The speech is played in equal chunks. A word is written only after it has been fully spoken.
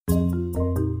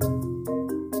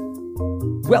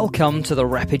Welcome to the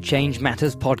Rapid Change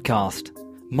Matters podcast.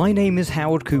 My name is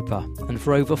Howard Cooper, and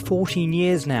for over 14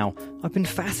 years now, I've been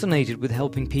fascinated with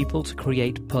helping people to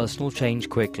create personal change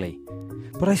quickly.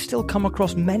 But I still come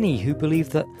across many who believe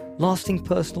that lasting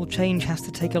personal change has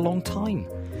to take a long time,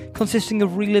 consisting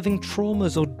of reliving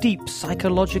traumas or deep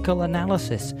psychological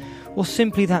analysis, or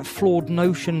simply that flawed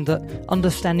notion that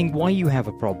understanding why you have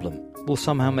a problem will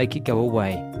somehow make it go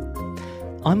away.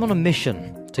 I'm on a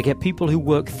mission to get people who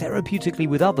work therapeutically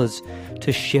with others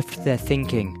to shift their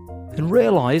thinking and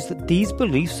realize that these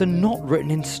beliefs are not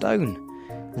written in stone.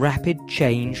 Rapid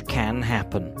change can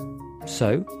happen.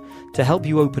 So, to help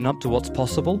you open up to what's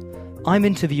possible, I'm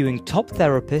interviewing top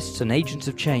therapists and agents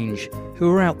of change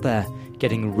who are out there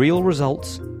getting real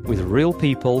results with real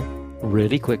people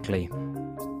really quickly.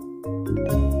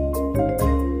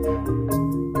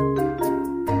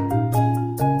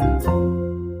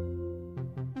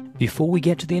 Before we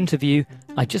get to the interview,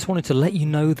 I just wanted to let you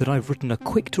know that I've written a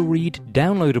quick-to-read,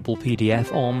 downloadable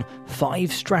PDF on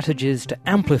 5 strategies to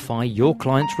amplify your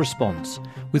client's response,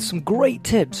 with some great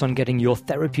tips on getting your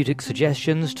therapeutic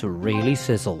suggestions to really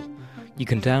sizzle. You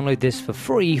can download this for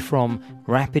free from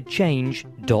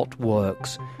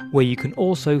rapidchange.works, where you can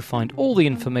also find all the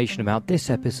information about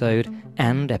this episode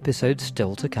and episodes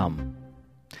still to come.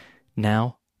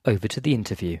 Now, over to the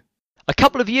interview. A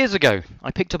couple of years ago, I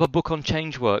picked up a book on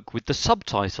change work with the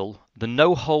subtitle, The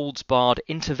No-Holds-Barred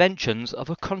Interventions of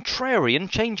a Contrarian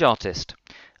Change Artist.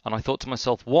 And I thought to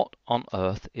myself, what on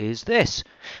earth is this?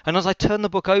 And as I turn the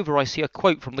book over, I see a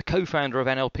quote from the co-founder of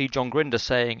NLP, John Grinder,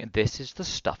 saying, "This is the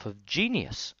stuff of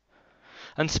genius."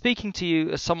 And speaking to you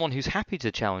as someone who's happy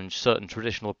to challenge certain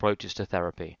traditional approaches to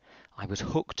therapy, I was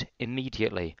hooked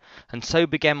immediately, and so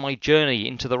began my journey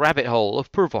into the rabbit hole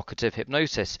of provocative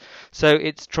hypnosis. So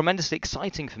it's tremendously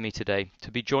exciting for me today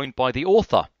to be joined by the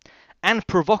author and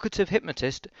provocative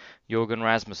hypnotist, Jürgen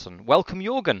Rasmussen. Welcome,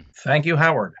 Jürgen. Thank you,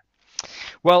 Howard.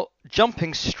 Well,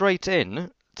 jumping straight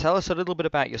in, tell us a little bit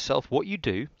about yourself, what you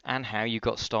do, and how you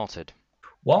got started.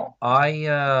 Well,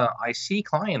 I see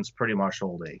clients pretty much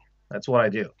all day. That's what I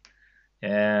do.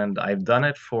 And I've done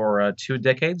it for 2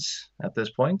 decades at this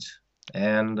point.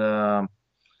 And I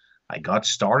got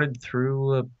started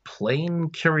through plain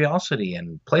curiosity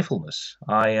and playfulness.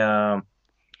 I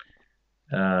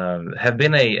have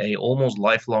been a almost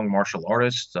lifelong martial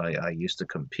artist. I used to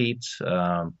compete.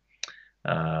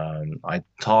 I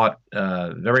taught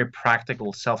very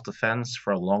practical self-defense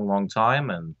for a long, long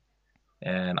time.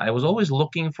 And I was always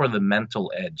looking for the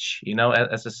mental edge. You know,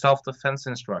 as a self-defense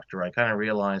instructor, I kind of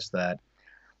realized that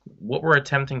what we're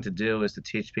attempting to do is to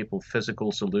teach people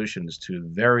physical solutions to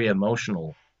very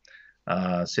emotional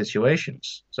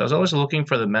situations. So I was always looking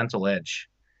for the mental edge.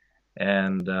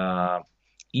 And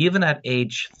even at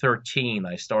age 13,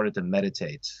 I started to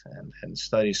meditate and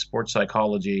study sports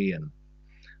psychology, and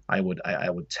I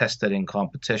would test it in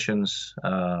competitions.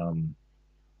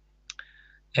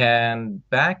 And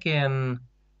back in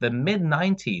the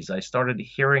mid-90s, I started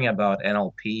hearing about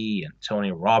NLP and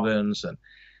Tony Robbins and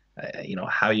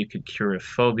how you could cure a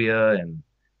phobia,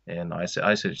 and I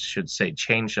should say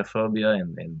change a phobia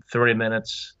in 30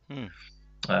 minutes.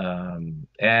 And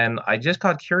I just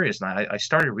got curious, and I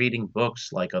started reading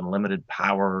books like Unlimited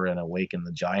Power and Awaken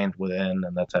the Giant Within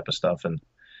and that type of stuff. And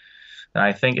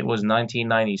I think it was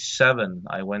 1997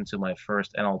 I went to my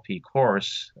first NLP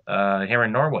course here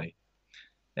in Norway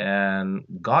and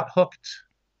got hooked.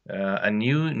 A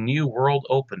new world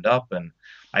opened up, and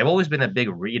I've always been a big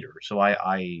reader, so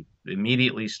I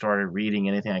immediately started reading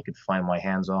anything I could find my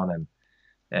hands on,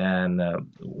 and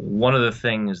one of the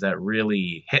things that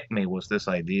really hit me was this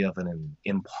idea of an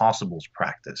impossibles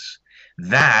practice.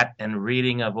 That, and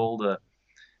reading of all the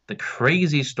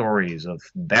crazy stories of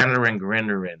Bandler and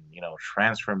Grinder and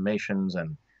transformations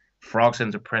and frogs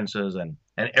into princes and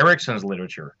Erickson's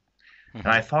literature. And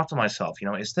I thought to myself,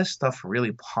 is this stuff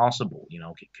really possible?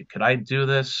 Could I do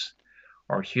this?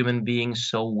 Are human beings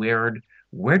so weird?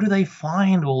 Where do they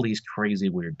find all these crazy,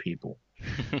 weird people?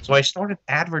 So I started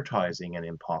advertising an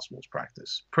impossibles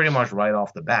practice pretty much right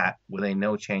off the bat with a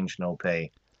no change, no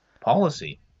pay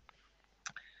policy.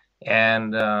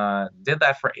 And did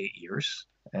that for 8 years,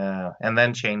 and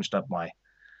then changed up my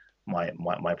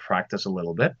practice a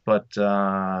little bit. But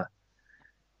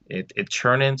it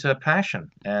turned into a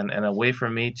passion and a way for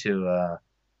me to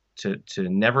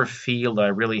never feel that I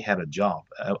really had a job,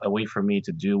 a way for me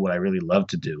to do what I really love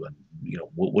to do and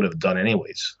would have done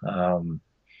anyways.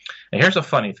 And here's a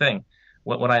funny thing: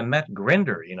 when I met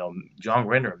Grinder, John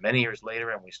Grinder, many years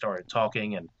later, and we started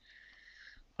talking, and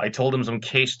I told him some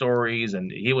case stories,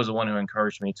 and he was the one who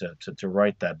encouraged me to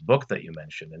write that book that you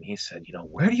mentioned. And he said,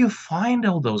 where do you find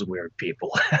all those weird people?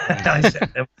 I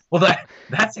said, well,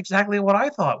 that's exactly what I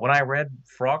thought when I read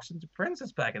Frogs into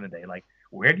Princess back in the day. Like,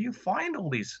 where do you find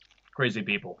all these crazy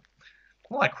people?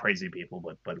 Well, not crazy people,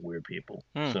 but weird people.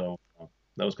 Hmm. So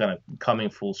that was kind of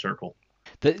coming full circle.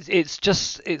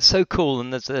 It's so cool,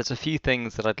 and there's a few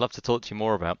things that I'd love to talk to you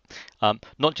more about.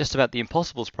 Not just about the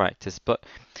Impossibles practice, but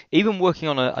even working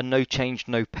on a no change,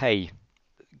 no pay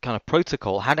kind of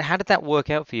protocol. How did that work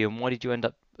out for you, and why did you end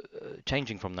up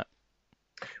changing from that?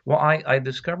 Well, I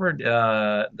discovered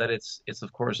that it's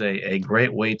of course a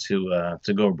great way to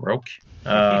go broke.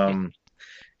 Um,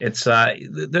 it's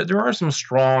there are some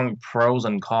strong pros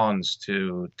and cons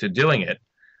to doing it.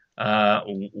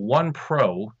 One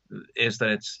pro is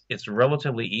that it's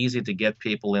relatively easy to get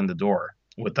people in the door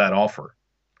with that offer.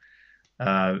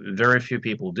 Very few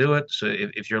people do it. So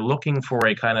if you're looking for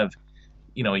a kind of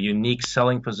unique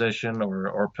selling position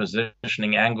or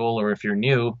positioning angle, or if you're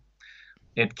new,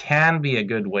 it can be a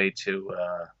good way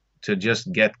to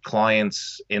just get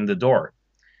clients in the door.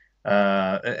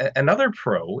 Another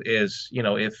pro is,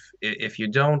 if you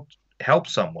don't help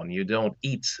someone, you don't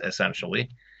eat essentially.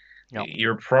 Yeah.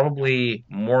 You're probably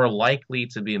more likely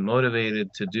to be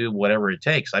motivated to do whatever it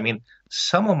takes. I mean,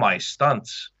 some of my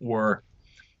stunts were,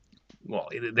 well,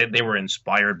 they were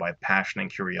inspired by passion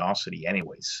and curiosity,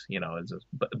 anyways.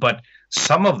 But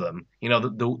some of them,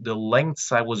 the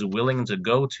lengths I was willing to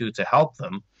go to help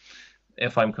them,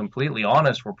 if I'm completely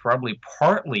honest, were probably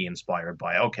partly inspired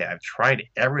by, okay, I've tried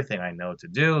everything I know to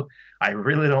do. I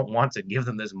really don't want to give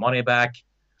them this money back.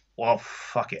 Well,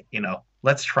 fuck it,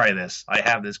 let's try this. I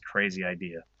have this crazy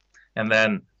idea. And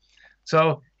then,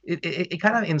 so it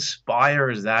kind of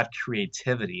inspires that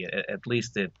creativity. At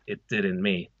least it did in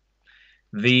me.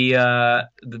 The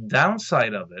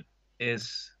downside of it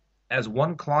is, as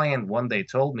one client one day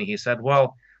told me, he said,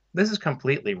 "Well, this is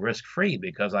completely risk free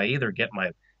because I either get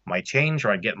my change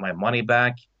or I get my money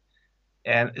back."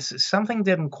 And something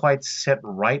didn't quite sit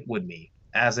right with me,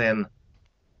 as in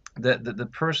the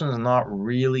person is not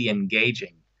really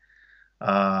engaging.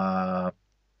 Uh,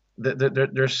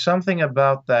 there's something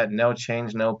about that no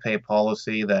change, no pay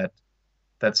policy that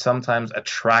sometimes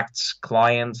attracts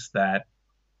clients that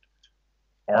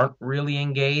aren't really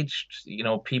engaged.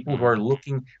 People who Mm. are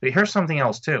looking. But here's something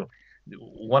else too.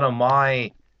 One of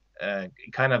my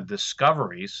kind of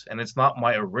discoveries, and it's not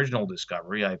my original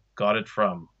discovery. I got it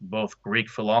from both Greek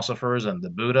philosophers and the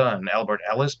Buddha and Albert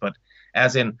Ellis, but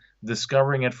as in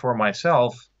discovering it for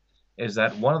myself, is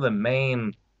that one of the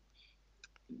main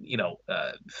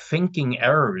thinking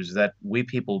errors that we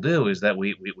people do is that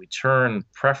we turn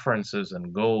preferences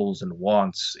and goals and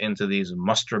wants into these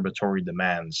masturbatory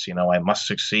demands. I must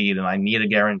succeed and I need a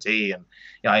guarantee, and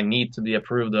I need to be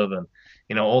approved of,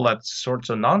 and all that sorts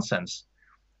of nonsense.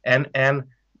 And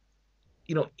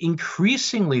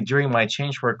increasingly during my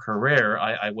change work career,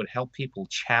 I would help people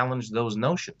challenge those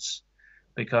notions,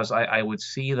 because I would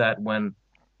see that when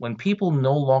people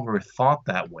no longer thought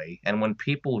that way, and when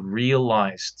people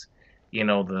realized,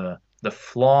 the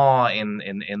flaw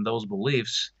in those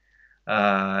beliefs,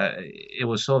 it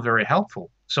was so very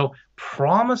helpful. So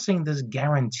promising this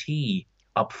guarantee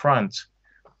up front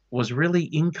was really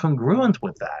incongruent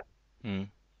with that. Mm.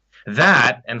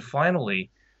 That, and finally,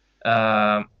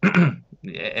 and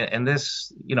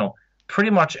this, pretty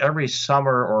much every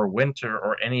summer or winter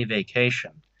or any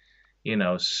vacation,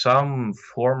 some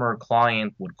former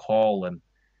client would call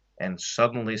and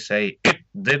suddenly say it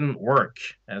didn't work,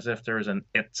 as if there's an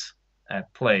it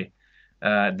at play,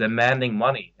 demanding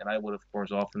money. And I would, of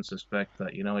course, often suspect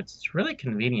that it's really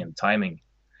convenient timing.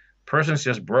 Person's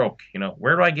just broke.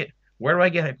 Where do I get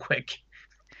it quick?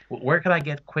 Where can I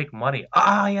get quick money?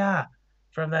 Ah, yeah,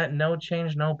 from that no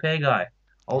change, no pay guy.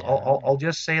 I'll Yeah.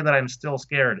 just say that I'm still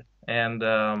scared. And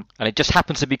And it just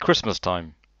happens to be Christmas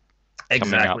time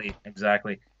coming up.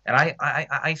 exactly. And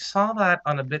I saw that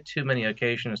on a bit too many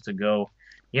occasions to go,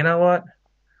 you know what?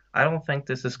 I don't think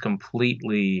this is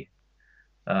completely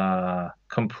a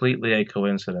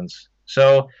coincidence.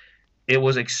 So it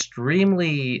was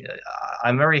extremely.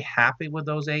 I'm very happy with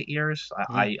those 8 years.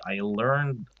 Mm. I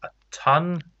learned a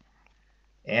ton,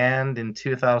 and in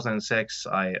 2006,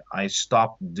 I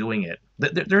stopped doing it.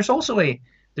 There's also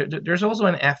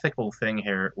an ethical thing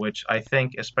here, which I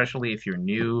think, especially if you're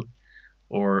new,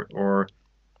 or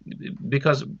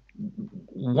because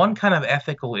one kind of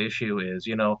ethical issue is,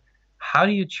 how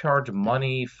do you charge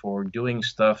money for doing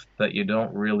stuff that you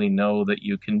don't really know that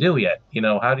you can do yet?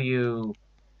 How do you,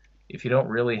 if you don't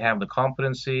really have the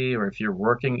competency, or if you're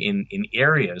working in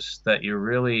areas that you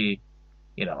really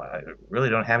I really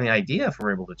don't have any idea if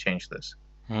we're able to change this.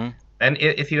 Mm. And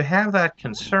if you have that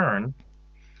concern,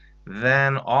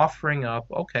 then offering up,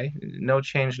 okay, no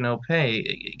change, no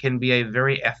pay, can be a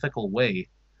very ethical way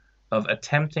of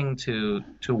attempting to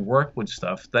work with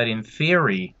stuff that, in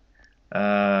theory,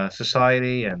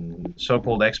 society and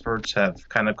so-called experts have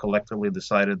kind of collectively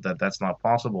decided that that's not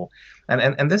possible.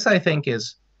 And this, I think,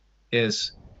 is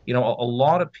a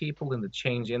lot of people in the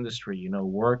change industry,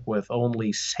 work with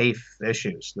only safe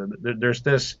issues. There's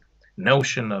this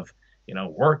notion of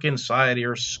work inside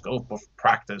your scope of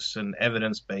practice and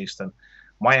evidence based. And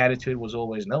my attitude was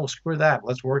always, no, screw that.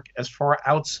 Let's work as far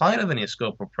outside of any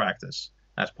scope of practice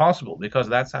as possible, because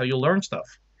that's how you learn stuff.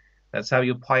 That's how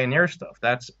you pioneer stuff.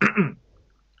 That's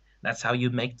how you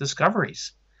make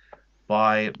discoveries,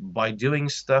 by doing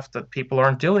stuff that people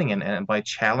aren't doing, and by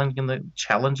challenging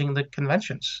the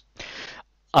conventions.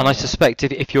 And I So suspect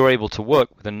if you're able to work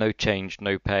with a no change,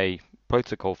 no pay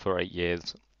protocol for 8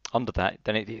 years under that,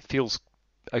 then it feels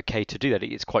okay to do that.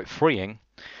 It's quite freeing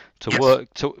to yes,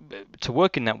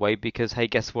 work in that way because hey,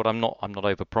 guess what? I'm not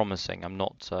over promising. I'm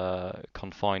not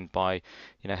confined by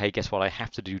hey, guess what? I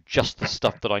have to do just the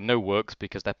stuff that I know works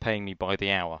because they're paying me by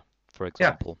the hour, for yeah,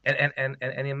 example.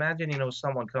 and imagine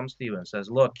someone comes to you and says,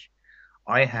 look,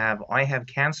 I have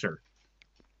cancer.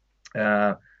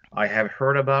 Uh, I have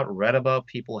read about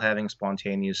people having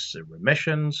spontaneous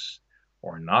remissions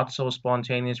or not so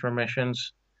spontaneous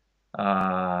remissions.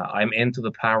 I'm into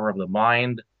the power of the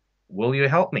mind. Will you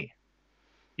help me?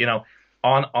 You know,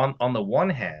 on the one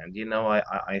hand,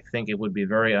 I think it would be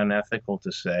very unethical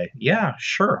to say, yeah,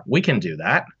 sure, we can do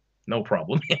that, no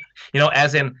problem.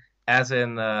 As in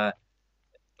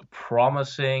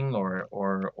promising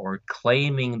or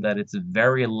claiming that it's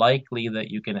very likely that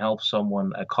you can help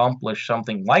someone accomplish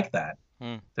something like that.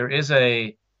 Hmm. There is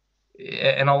and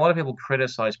a lot of people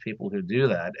criticize people who do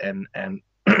that, and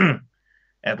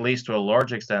at least to a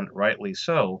large extent, rightly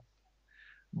so.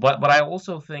 But I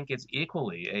also think it's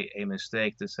equally a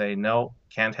mistake to say no,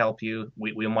 can't help you.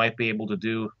 We might be able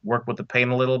to work with the pain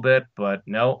a little bit, but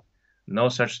no, no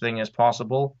such thing is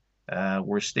possible.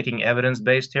 We're sticking evidence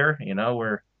based here.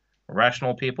 We're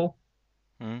rational people,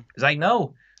 Hmm. because I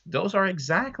know those are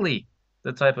exactly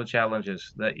the type of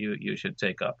challenges that you should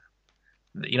take up.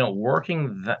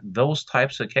 Working those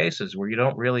types of cases where you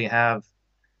don't really have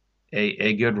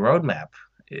a good roadmap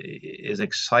is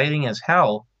exciting as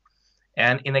hell.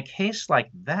 And in a case like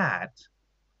that,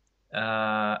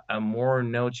 a more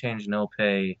no change, no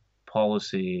pay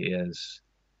policy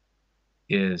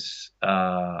is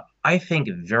I think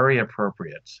very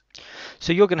appropriate.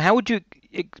 So Jürgen, how would you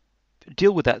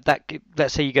deal with that?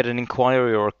 Let's say you get an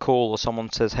inquiry or a call, or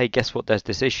someone says, "Hey, guess what? There's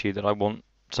this issue that I want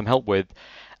some help with,"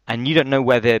 and you don't know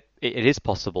whether it is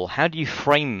possible. How do you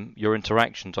frame your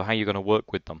interactions, or how you're going to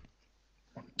work with them?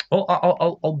 Well,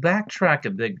 I'll backtrack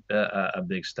a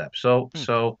big step. So Hmm.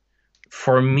 so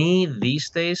for me these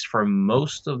days, for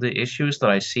most of the issues that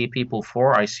I see people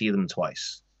for, I see them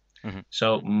twice. Hmm.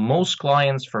 So most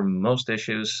clients for most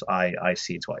issues I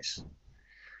see twice.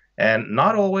 And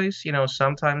not always,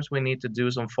 sometimes we need to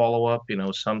do some follow up,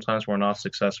 sometimes we're not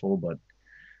successful,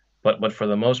 but for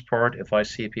the most part, if I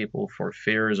see people for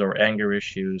fears or anger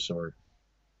issues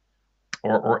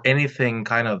or anything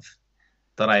kind of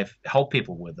that I've helped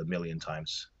people with a million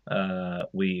times,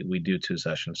 we do 2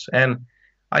 sessions. And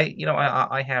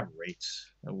I have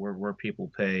rates where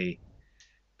people pay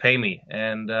me.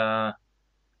 And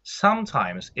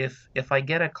sometimes if I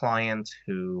get a client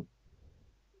who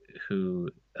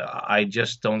I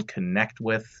just don't connect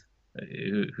with,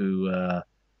 who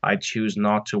I choose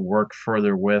not to work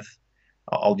further with,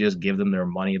 I'll just give them their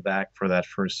money back for that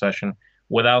first session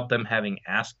without them having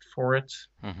asked for it.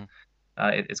 Hmm.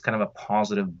 It's kind of a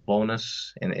positive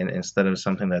bonus instead of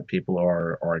something that people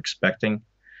are expecting.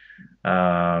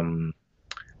 Um,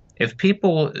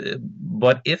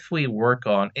 but if we work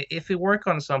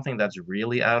on something that's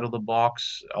really out of the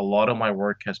box, a lot of my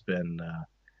work has been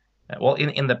well,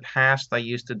 in the past, I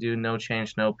used to do no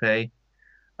change, no pay.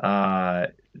 Uh,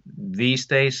 these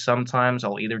days, sometimes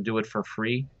I'll either do it for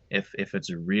free if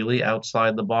it's really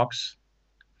outside the box,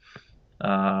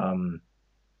 um,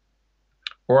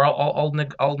 or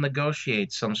I'll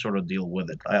negotiate some sort of deal with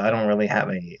it. I don't really have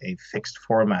a fixed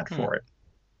format Hmm. for it,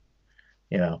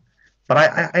 you know. But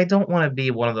I don't want to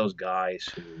be one of those guys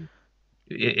who,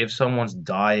 if someone's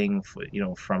dying,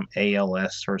 from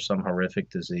ALS or some horrific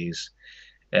disease,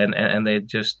 and they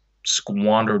just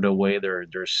squandered away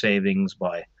their savings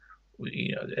by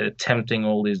attempting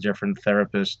all these different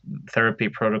therapy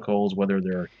protocols, whether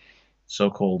they're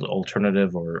so-called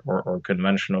alternative or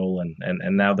conventional,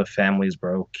 and now the family's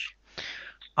broke.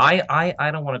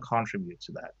 I don't want to contribute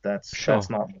to that. That's Sure.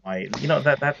 not my,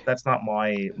 that's not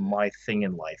my thing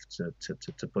in life, to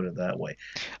put it that way.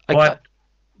 I, I,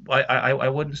 But I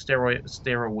wouldn't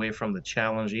steer away from the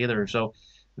challenge either. So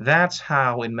that's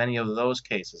how, in many of those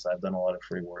cases, I've done a lot of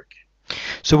free work.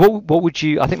 so what would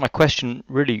you? I think my question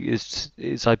really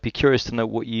is I'd be curious to know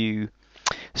what you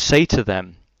say to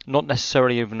them, not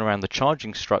necessarily even around the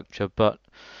charging structure, but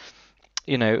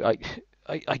you know,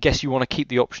 I guess you want to keep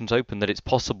the options open that it's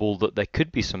possible that there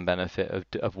could be some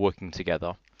benefit of working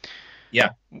together. Yeah,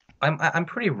 I'm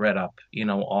pretty read up,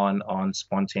 on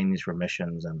spontaneous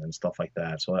remissions and stuff like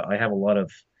that. So I have a lot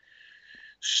of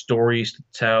stories to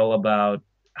tell about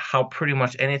how pretty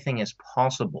much anything is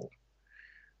possible.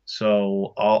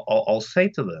 So I'll say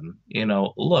to them,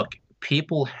 look,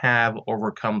 people have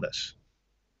overcome this.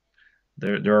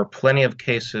 There are plenty of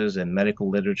cases in medical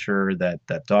literature that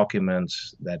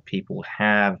documents that people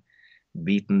have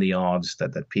beaten the odds,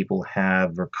 that people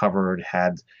have recovered,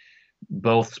 had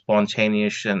both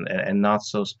spontaneous and not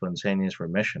so spontaneous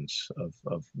remissions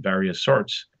of various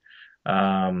sorts.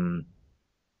 Um,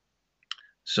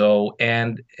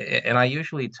 and I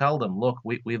usually tell them, look,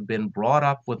 we've been brought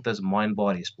up with this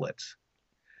mind-body split,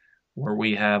 where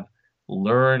we have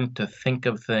learned to think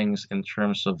of things in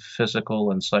terms of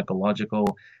physical and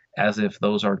psychological as if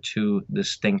those are two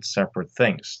distinct separate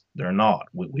things. They're not.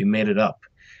 We made it up.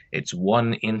 It's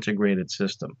one integrated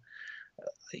system.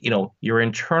 Your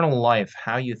internal life,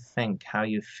 how you think, how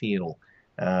you feel,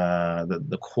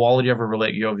 the quality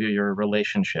of your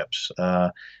relationships,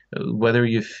 whether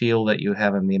you feel that you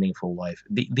have a meaningful life.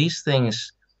 These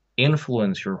things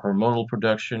influence your hormonal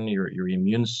production, your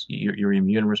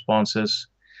immune responses.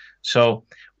 So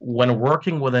when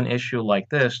working with an issue like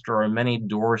this, there are many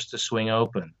doors to swing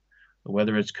open,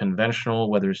 whether it's conventional,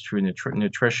 whether it's through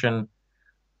nutrition.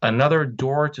 Another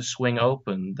door to swing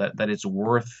open that is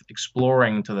worth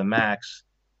exploring to the max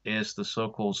is the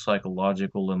so-called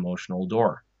psychological emotional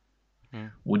door.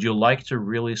 Mm. Would you like to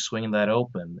really swing that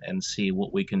open and see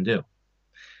what we can do?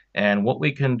 And what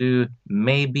we can do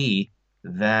may be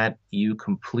that you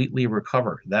completely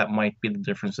recover. That might be the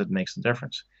difference that makes the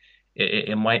difference.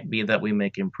 It might be that we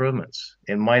make improvements.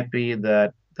 It might be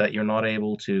that you're not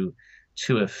able to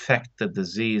affect the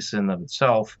disease in of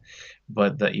itself,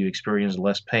 but that you experience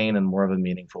less pain and more of a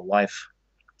meaningful life.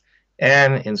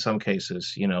 And in some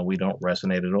cases, we don't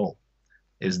resonate at all.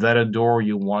 Is that a door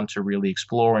you want to really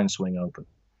explore and swing open?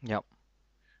 Yep.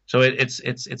 So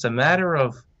it's a matter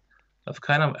of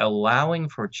kind of allowing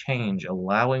for change,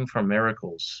 allowing for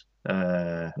miracles.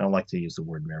 I don't like to use the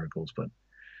word miracles, but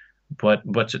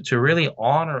to really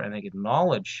honor and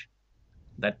acknowledge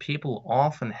that people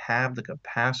often have the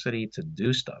capacity to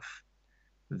do stuff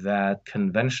that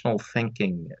conventional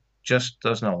thinking just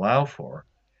doesn't allow for.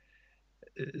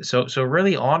 So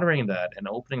really honoring that and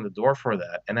opening the door for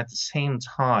that, and at the same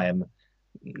time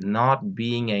not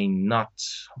being a nut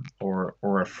or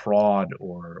a fraud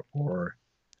or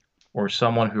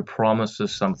someone who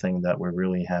promises something that we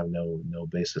really have no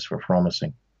basis for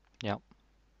promising. Yep.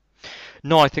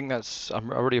 No, I think I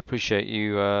really appreciate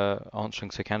you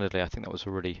answering so candidly. I think that was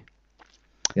a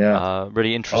Yeah.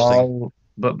 really interesting.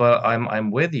 But I'm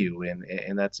with you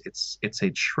in that it's a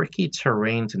tricky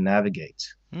terrain to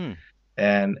navigate. Hmm.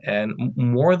 And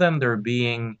more than there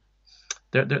being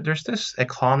there's this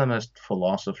economist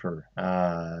philosopher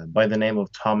by the name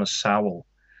of Thomas Sowell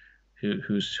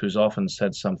who's often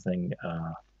said something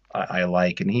I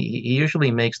like, and he usually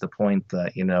makes the point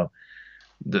that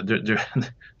there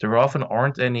there often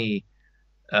aren't any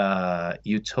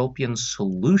utopian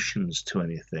solutions to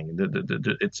anything.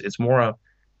 It's more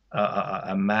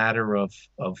a matter of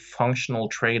functional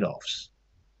trade-offs.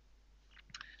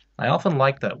 I often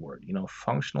like that word,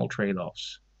 functional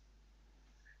trade-offs.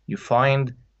 You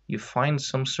find you find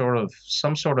some sort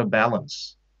of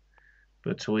balance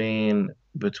between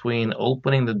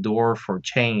opening the door for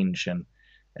change and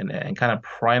kind of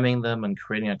priming them and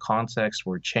creating a context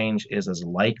where change is as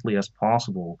likely as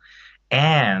possible,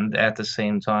 and at the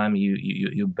same time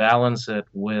you balance it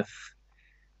with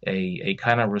a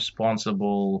kind of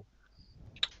responsible,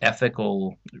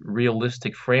 ethical,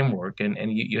 realistic framework,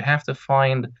 and you have to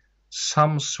find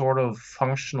some sort of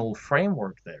functional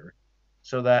framework there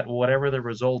so that whatever the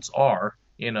results are,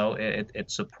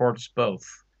 it supports both,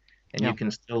 and you Yeah.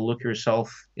 can still look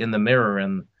yourself in the mirror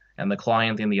and the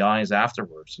client in the eyes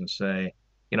afterwards and say,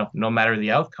 no matter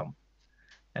the outcome,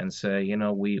 and say,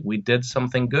 we did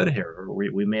something good here, or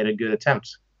we made a good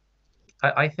attempt.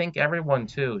 I think everyone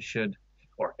too should,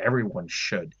 or everyone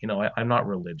should. I'm not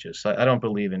religious. I don't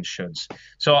believe in shoulds.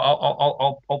 So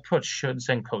I'll put shoulds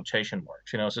in quotation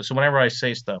marks. So whenever I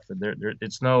say stuff,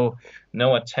 it's no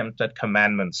attempt at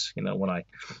commandments.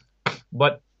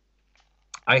 But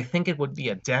I think it would be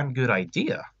a damn good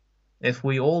idea if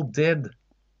we all did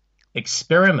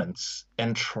experiments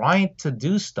and tried to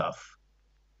do stuff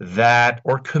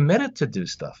or committed to do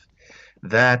stuff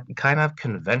that kind of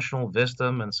conventional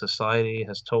wisdom and society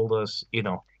has told us,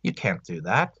 you can't do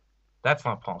that. That's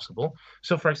not possible.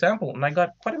 So, for example, and I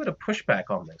got quite a bit of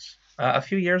pushback on this. A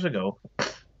few years ago,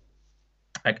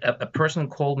 a person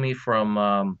called me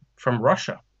from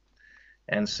Russia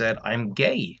and said, I'm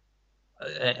gay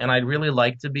and I'd really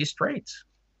like to be straight.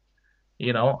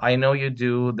 I know you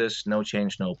do this no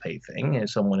change, no pay thing.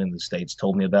 As someone in the States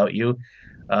told me about you.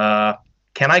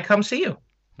 Can I come see you?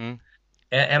 Hmm.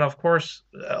 And of course,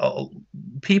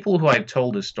 people who I've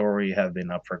told this story have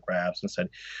been up for grabs and said,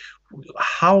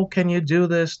 how can you do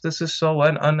this? This is so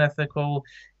unethical.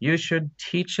 You should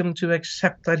teach him to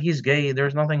accept that he's gay.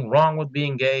 There's nothing wrong with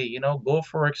being gay. Go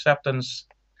for acceptance.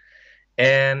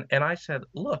 And I said,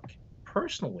 look,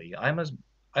 personally,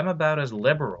 I'm about as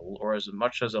liberal or as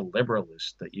much as a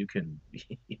liberalist that you can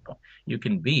you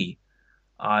can be.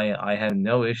 I have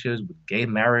no issues with gay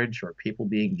marriage or people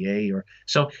being gay or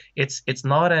so it's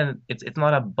not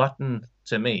a button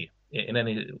to me in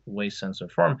any way, sense, or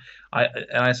form.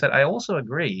 I said I also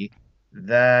agree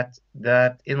that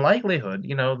in likelihood,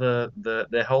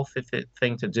 the healthy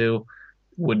thing to do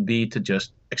would be to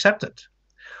just accept it.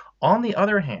 On the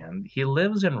other hand, he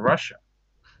lives in Russia,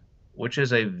 which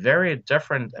is a very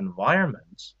different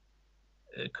environment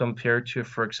compared to,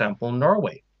 for example,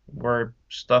 Norway, where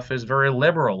stuff is very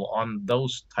liberal on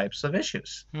those types of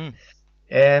issues. Hmm.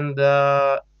 And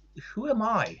who am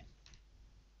I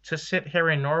to sit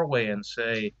here in Norway and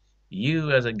say,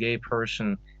 you as a gay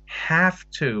person have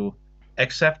to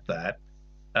accept that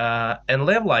and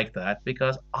live like that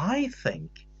because I think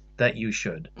that you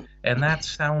should. And that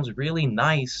sounds really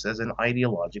nice as an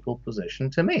ideological position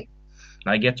to me.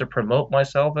 And I get to promote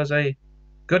myself as a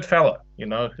good fella,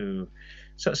 who.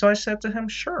 So I said to him,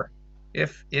 sure,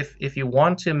 if you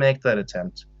want to make that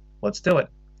attempt, let's do it.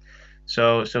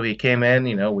 So he came in,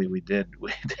 we did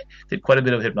quite a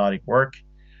bit of hypnotic work,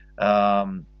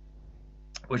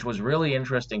 which was really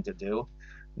interesting to do.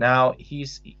 Now he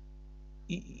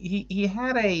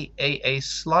had a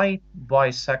slight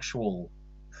bisexual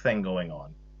thing going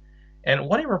on, and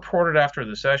what he reported after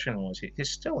the session was he's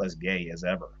still as gay as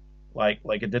ever. Like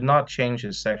it did not change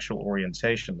his sexual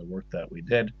orientation, the work that we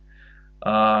did.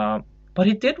 But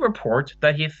he did report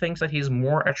that he thinks that he's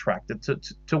more attracted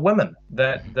to women.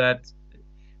 That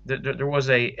there was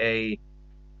a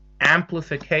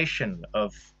amplification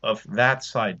of that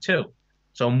side too.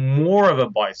 So more of a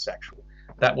bisexual.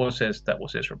 That was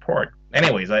his report.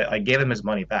 Anyways, I gave him his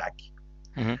money back.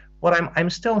 Mm-hmm. But I'm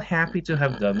still happy to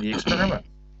have done the experiment.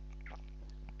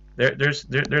 There's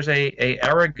a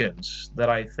arrogance that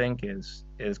I think is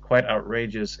quite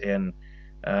outrageous in.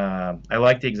 I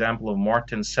like the example of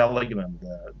Martin Seligman,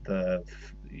 the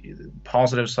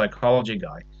positive psychology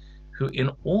guy, who in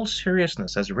all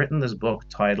seriousness has written this book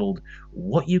titled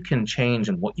 "What You Can Change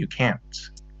and What You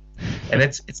Can't," and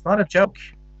it's not a joke.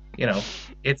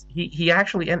 It's he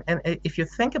actually and if you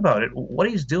think about it, what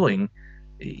he's doing,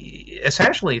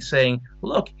 essentially saying,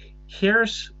 look,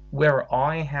 here's where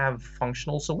I have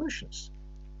functional solutions.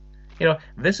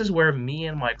 This is where me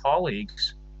and my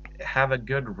colleagues have a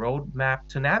good roadmap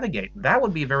to navigate. That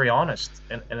would be very honest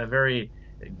and a very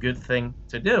good thing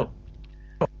to do.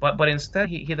 But instead,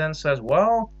 he then says,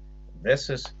 well, this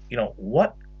is,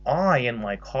 what I and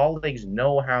my colleagues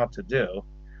know how to do.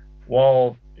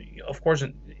 Well, of course,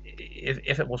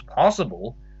 if it was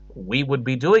possible, we would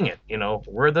be doing it.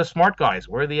 We're the smart guys.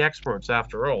 We're the experts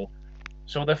after all.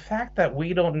 So the fact that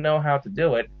we don't know how to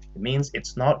do it means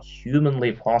it's not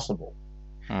humanly possible.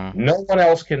 No one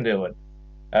else can do it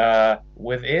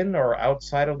within or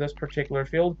outside of this particular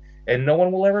field, and no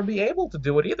one will ever be able to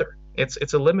do it either.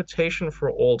 It's a limitation for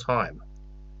all time.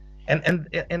 And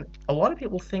a lot of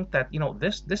people think that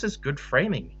this is good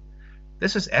framing.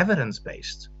 This is evidence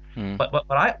based. But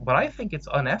I think it's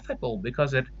unethical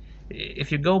because if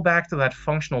you go back to that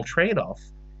functional trade-off,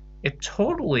 it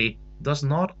totally does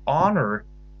not honor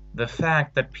the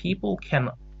fact that people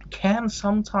can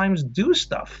sometimes do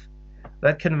stuff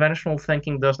that conventional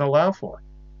thinking doesn't allow for.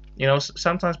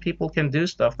 Sometimes people can do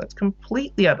stuff that's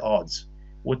completely at odds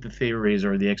with the theories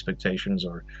or the expectations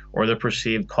or the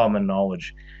perceived common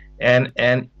knowledge. And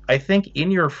I think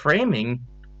in your framing,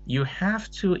 you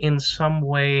have to in some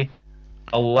way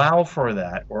allow for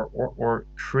that or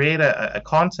create a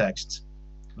context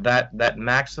that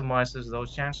maximizes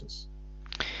those chances.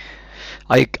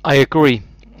 I agree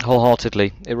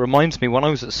wholeheartedly. It reminds me when I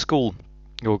was at school,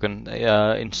 Jorgen,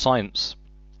 in science,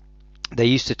 they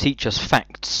used to teach us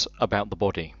facts about the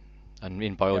body, and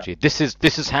in Yeah. biology, this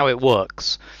is how it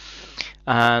works.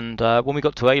 And when we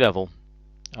got to A level,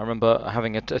 I remember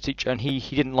having a teacher, and he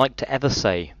didn't like to ever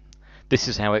say, "This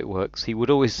is how it works." He would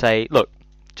always say, "Look,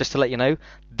 just to let you know,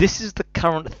 this is the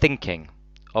current thinking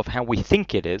of how we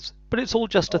think it is, but it's all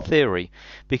just a Oh, theory,"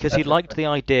 because he that's liked interesting. the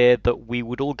idea that we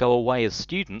would all go away as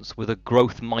students with a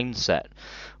growth mindset,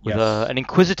 with Yes. an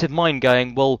inquisitive mind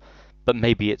going, well, but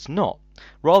maybe it's not,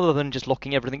 rather than just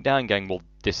locking everything down and going, well,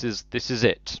 this is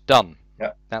it, done.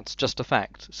 Yeah. That's just a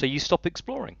fact. So you stop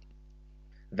exploring.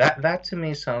 That to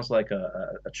me sounds like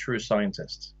a true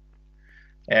scientist.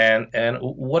 And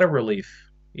what a relief,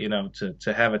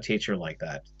 to have a teacher like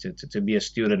that, to be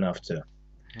astute enough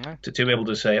Yeah. to be able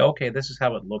to say, okay, this is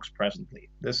how it looks presently.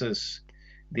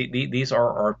 These are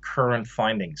our current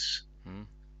findings, Mm,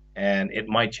 and it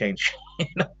might change.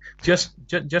 Just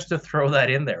to throw that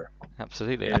in there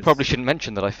absolutely. I probably is shouldn't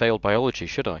mention that I failed biology,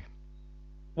 should I?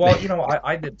 well,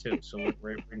 I did too, so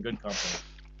we're in good company.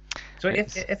 So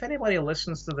It's if anybody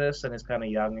listens to this and is kind of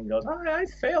young and goes, I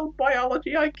failed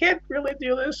biology, I can't really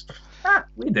do this.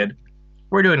 We did.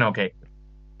 We're doing okay.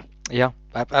 Yeah,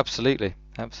 absolutely,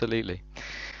 absolutely.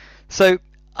 So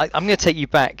I'm going to take you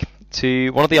back to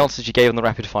one of the answers you gave on the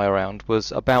rapid fire round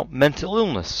was about mental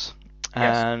illness,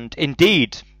 Yes. and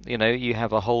indeed, you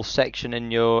have a whole section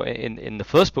in in the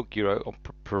first book you wrote on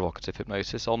provocative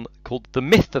hypnosis on called "The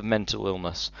Myth of Mental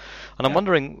Illness," and I'm Yeah.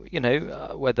 wondering,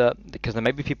 whether because there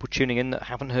may be people tuning in that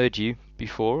haven't heard you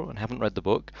before and haven't read the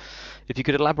book, if you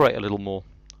could elaborate a little more.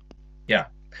 Yeah.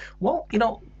 Well,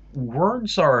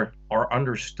 words are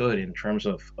understood in terms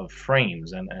of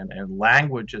frames, and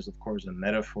language is of course a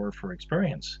metaphor for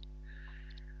experience.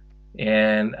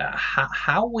 And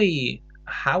how we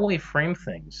frame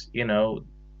things,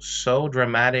 so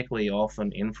dramatically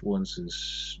often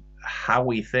influences how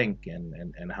we think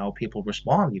and how people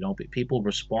respond. People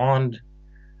respond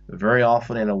very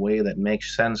often in a way that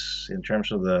makes sense in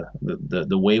terms of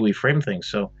the way we frame things.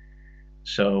 So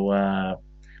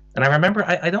and I remember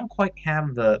I don't quite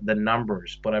have the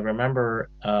numbers, but I remember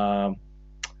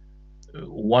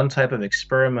one type of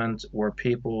experiment where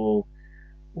people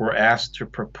were asked to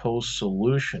propose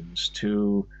solutions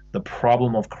to the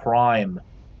problem of crime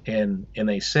in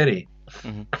a city,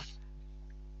 Hmm.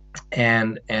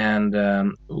 and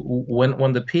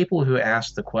when the people who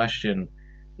asked the question,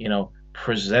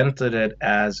 presented it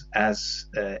as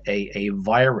a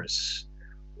virus,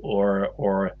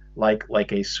 or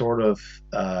like a sort of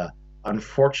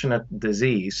unfortunate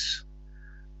disease,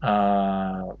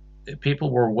 uh,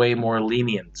 people were way more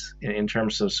lenient in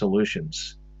terms of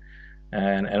solutions.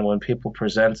 And when people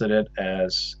presented it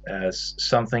as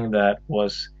something that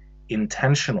was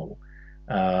intentional,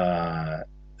 uh,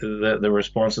 the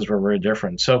responses were very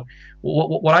different. So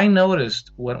what I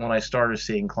noticed when I started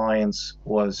seeing clients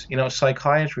was,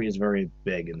 psychiatry is very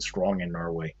big and strong in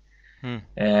Norway, Hmm.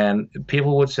 and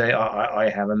people would say, I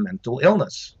have a mental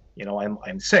illness.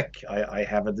 I'm sick. I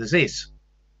have a disease.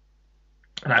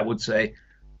 And I would say,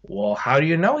 well, how do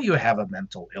you know you have a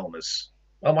mental illness?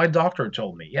 Well, my doctor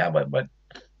told me. Yeah, but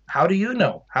how do you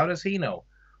know? How does he know?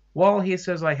 Well, he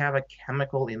says I have a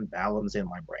chemical imbalance in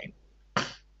my brain.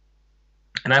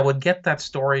 And I would get that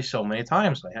story so many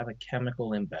times. I have a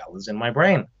chemical imbalance in my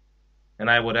brain. And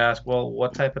I would ask, well,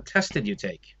 what type of test did you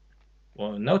take?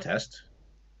 Well, no test.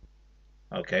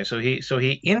 Okay, so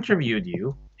he interviewed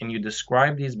you and you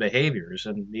described these behaviors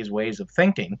and these ways of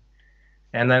thinking.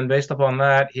 And then based upon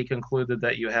that, he concluded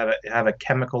that you have a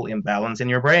chemical imbalance in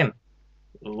your brain.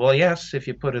 Well, yes, if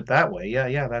you put it that way,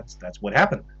 yeah, that's what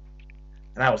happened.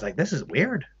 And I was like, this is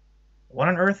weird. What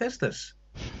on earth is this?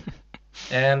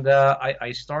 And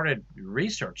I started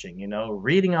researching,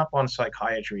 reading up on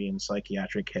psychiatry and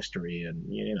psychiatric history,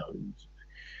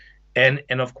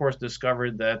 and of course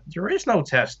discovered that there is no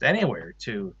test anywhere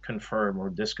to confirm or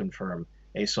disconfirm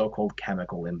a so-called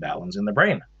chemical imbalance in the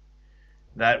brain.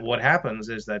 That what happens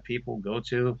is that people go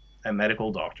to a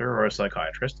medical doctor or a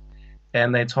psychiatrist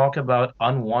and they talk about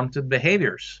unwanted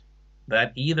behaviors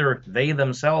that either they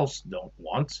themselves don't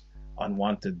want,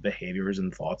 unwanted behaviors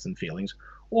and thoughts and feelings,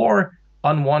 or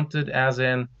unwanted as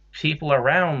in people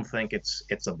around think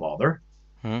it's a bother.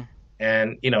 Hmm.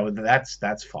 And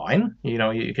that's fine.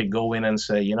 You could go in and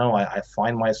say, I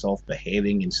find myself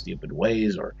behaving in stupid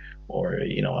ways, or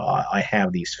I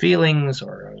have these feelings,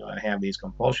 or I have these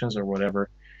compulsions, or whatever.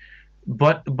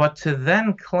 But to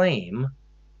then claim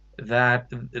that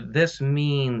this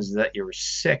means that you're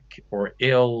sick or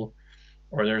ill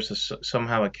or there's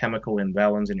somehow a chemical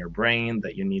imbalance in your brain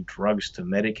that you need drugs to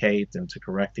medicate and to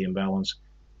correct the imbalance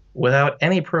without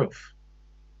any proof,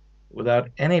 without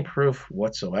any proof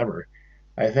whatsoever.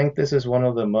 I think this is one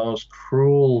of the most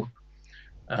cruel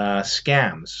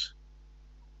scams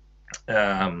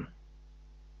um,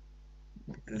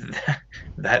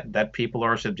 that people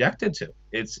are subjected to.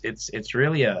 It's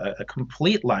really a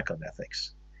complete lack of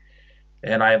ethics,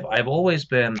 and I've always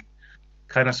been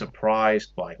kind of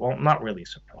surprised by, well, not really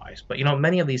surprised, but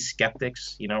many of these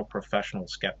skeptics, professional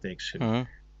skeptics who,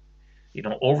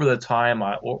 Hmm. over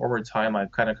time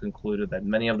I've kind of concluded that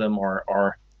many of them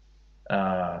are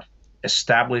uh,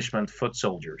 establishment foot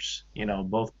soldiers,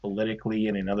 both politically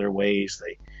and in other ways.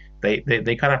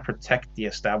 They kind of protect the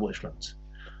establishment,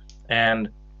 and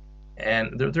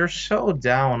they're so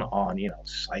down on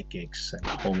psychics and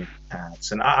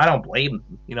homeopaths, and I don't blame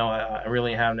them. I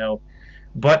really have no.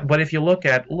 But if you look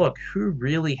who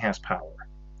really has power,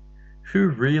 who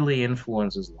really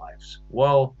influences lives?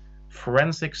 Well,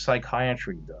 forensic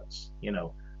psychiatry does.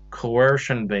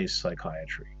 Coercion-based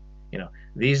psychiatry.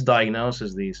 These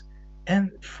diagnoses,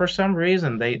 and for some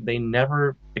reason they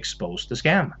never expose the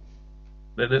scam.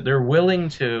 They're willing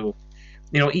to,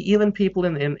 even people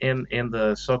in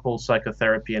the so-called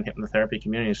psychotherapy and hypnotherapy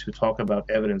communities who talk about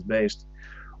evidence-based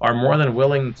are more than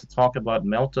willing to talk about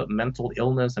mental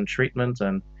illness and treatment,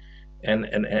 and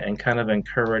kind of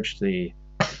encourage the.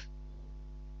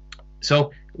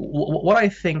 So what I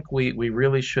think we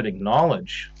really should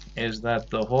acknowledge is that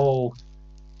the whole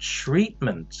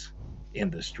treatment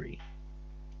industry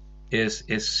is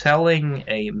selling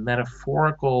a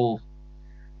metaphorical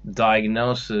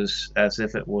diagnosis as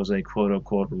if it was a quote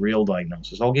unquote real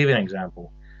diagnosis. I'll give you an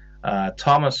example.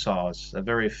 Thomas Szasz, a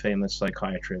very famous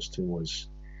psychiatrist who was,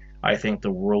 I think,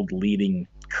 the world leading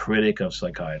critic of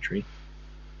psychiatry,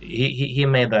 he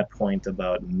made that point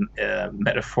about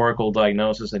metaphorical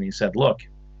diagnosis, and he said, look,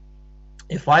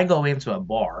 if I go into a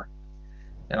bar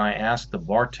and I ask the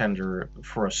bartender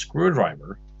for a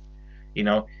screwdriver, you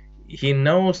know, he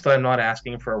knows that I'm not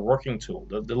asking for a working tool.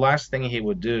 The last thing he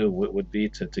would do would be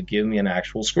to give me an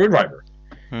actual screwdriver.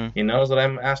 Hmm. He knows that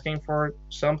I'm asking for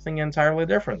something entirely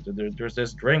different. There's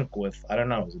this drink with, I don't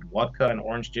know, is it vodka and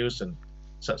orange juice and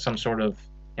some sort of,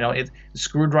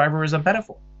 screwdriver is a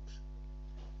metaphor.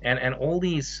 And all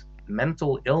these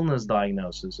mental illness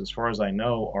diagnoses, as far as I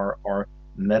know, are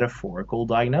metaphorical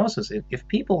diagnoses. If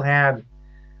people had,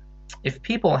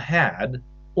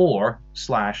 or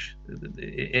slash,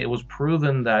 it was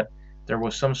proven that there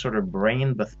was some sort of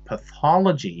brain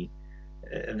pathology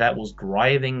that was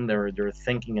driving their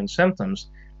thinking and symptoms,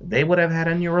 they would have had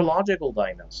a neurological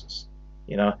diagnosis,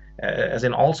 as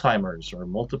in Alzheimer's or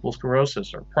multiple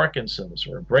sclerosis or Parkinson's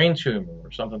or a brain tumor or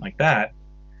something like that.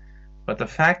 But the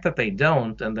fact that they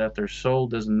don't, and that they're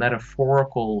sold as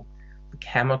metaphorical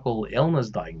chemical illness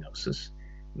diagnosis,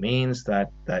 means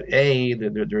that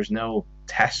there's no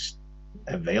test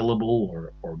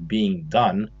available or being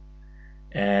done.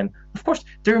 And of course,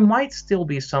 there might still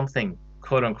be something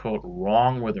quote unquote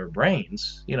wrong with their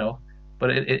brains, but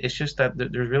it's just that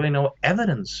there's really no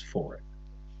evidence for it.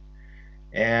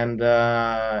 And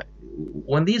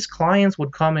when these clients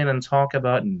would come in and talk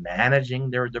about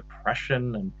managing their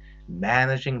depression and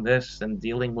managing this and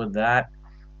dealing with that,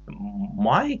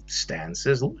 my stance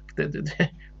is, look,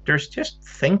 there's just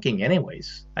thinking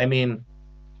anyways. I mean,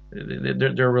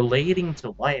 they're relating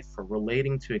to life or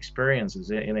relating to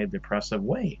experiences in a depressive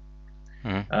way.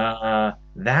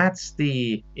 That's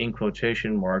the, in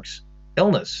quotation marks,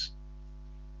 illness.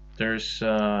 There's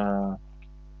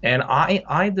and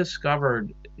I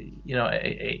discovered,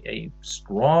 a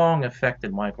strong effect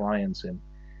in my clients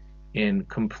in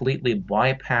completely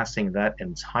bypassing that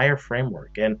entire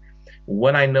framework. And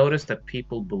when I noticed that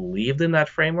people believed in that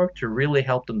framework, to really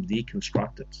help them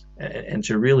deconstruct it and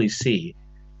to really see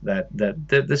that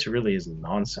this really is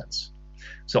nonsense.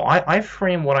 So I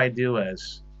frame what I do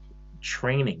as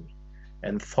training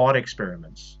and thought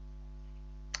experiments.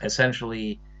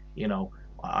 Essentially,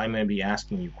 I'm going to be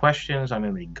asking you questions. I'm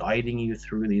going to be guiding you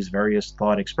through these various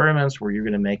thought experiments where you're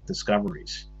going to make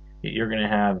discoveries. You're going to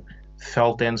have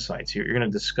felt insights. You're going to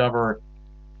discover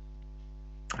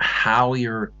how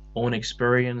your own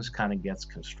experience kind of gets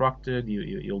constructed.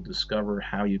 You'll discover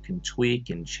how you can tweak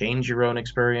and change your own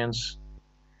experience.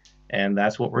 And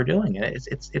that's what we're doing. And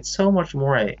it's so much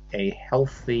more a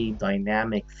healthy,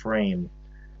 dynamic frame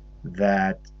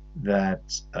that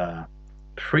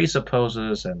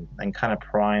presupposes and kind of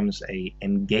primes a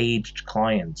engaged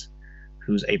client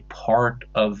who's a part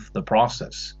of the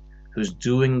process, who's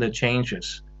doing the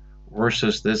changes,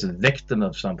 versus this victim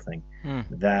of something Mm.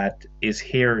 that is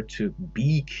here to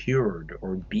be cured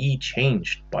or be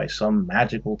changed by some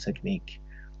magical technique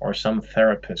or some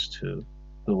therapist who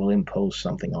will impose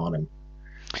something on him.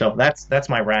 So that's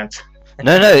my rant.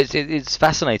 No, no, it's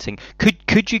fascinating.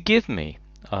 Could you give me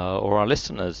or our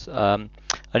listeners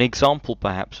an example,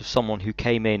 perhaps, of someone who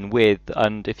came in with,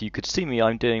 and if you could see me,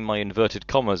 I'm doing my inverted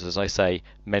commas as I say,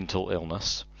 mental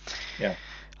illness, Yeah.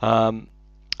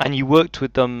 And you worked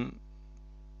with them,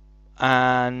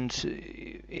 and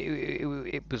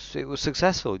it was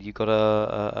successful. You got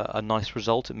a nice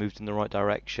result. It moved in the right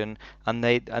direction, and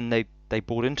they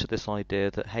bought into this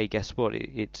idea that, hey, guess what?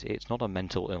 It's not a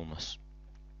mental illness.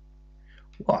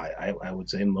 Well, I would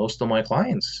say most of my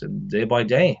clients, day by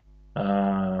day.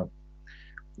 Uh,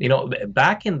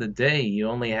 Back in the day, you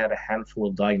only had a handful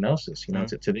of diagnoses.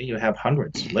 Mm. Today you have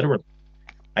hundreds, literally.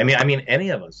 I mean, any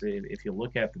of us, if you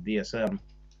look at the DSM,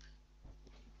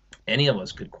 any of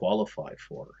us could qualify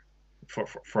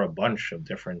for a bunch of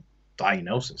different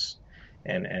diagnoses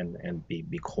and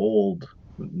be called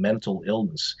mental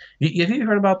illness. Have you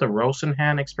heard about the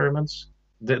Rosenhan experiments?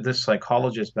 This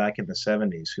psychologist back in the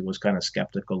 70s who was kind of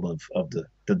skeptical of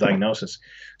the diagnosis.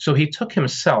 So he took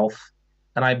himself,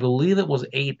 and I believe it was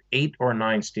eight or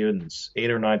nine students,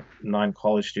 eight or nine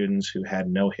college students who had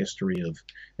no history of,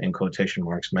 in quotation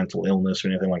marks, mental illness or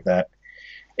anything like that.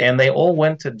 And they all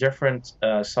went to different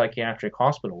psychiatric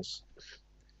hospitals,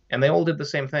 and they all did the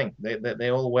same thing.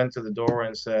 They all went to the door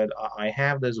and said, "I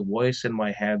have this voice in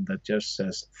my head that just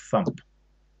says thump."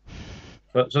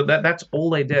 So that's all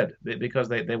they did because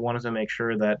they wanted to make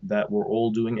sure that we're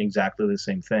all doing exactly the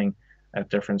same thing at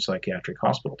different psychiatric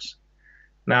hospitals.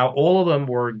 Now, all of them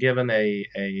were given a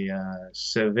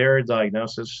severe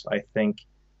diagnosis. I think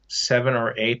seven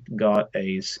or eight got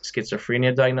a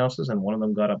schizophrenia diagnosis, and one of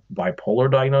them got a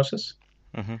bipolar diagnosis.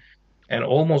 Hmm. And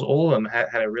almost all of them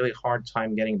had a really hard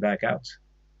time getting back out.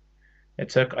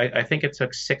 I think it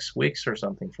took 6 weeks or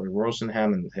something for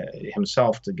Rosenhan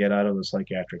himself to get out of the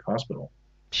psychiatric hospital.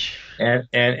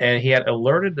 And he had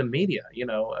alerted the media,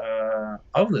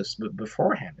 of this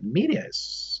beforehand. The media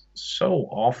is so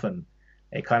often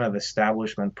a kind of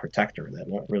establishment protector that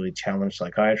won't really challenge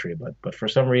psychiatry, but for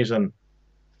some reason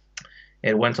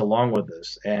it went along with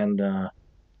this. And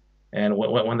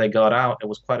when they got out, it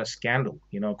was quite a scandal,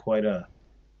 Mm.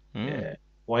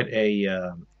 quite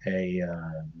a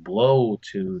blow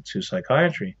to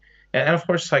psychiatry. And of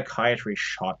course, psychiatry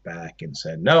shot back and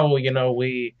said, no,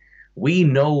 we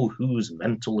know who's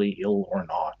mentally ill or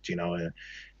not,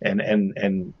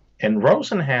 and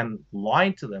Rosenhan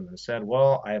lied to them and said,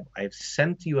 well, I've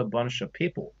sent you a bunch of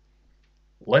people.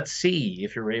 Let's see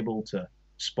if you're able to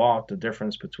spot the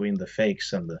difference between the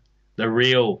fakes and the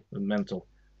real mental.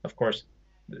 Of course,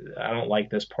 I don't like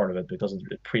this part of it because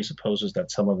it presupposes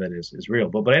that some of it is real.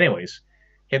 But anyways,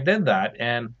 he did that,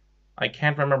 and I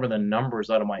can't remember the numbers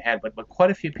out of my head, but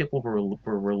quite a few people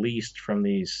were released from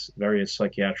these various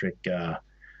psychiatric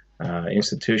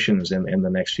institutions in the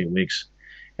next few weeks.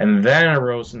 And then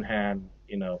Rosenhan,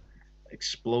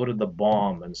 exploded the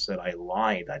bomb and said, I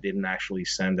lied. I didn't actually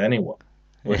send anyone,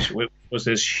 which was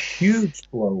this huge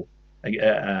blow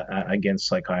against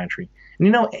psychiatry.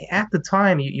 And at the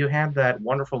time, you had that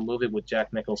wonderful movie with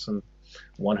Jack Nicholson,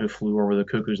 One Who Flew Over the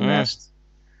Cuckoo's Mm. Nest.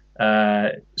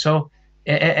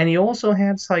 And you also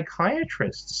had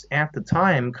psychiatrists at the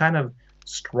time kind of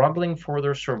struggling for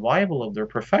their survival of their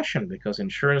profession because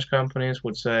insurance companies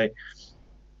would say,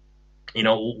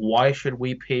 why should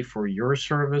we pay for your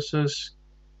services?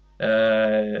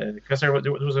 Because there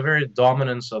was a very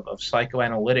dominance of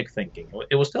psychoanalytic thinking.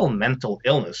 It was still mental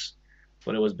illness,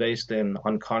 but it was based in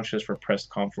unconscious repressed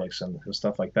conflicts and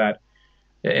stuff like that.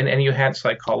 And you had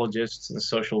psychologists and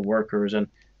social workers, and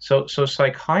so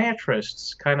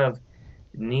psychiatrists kind of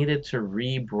needed to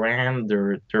rebrand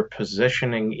their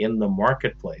positioning in the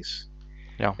marketplace.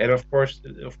 Yeah. And of course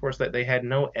that they had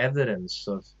no evidence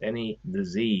of any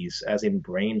disease, as in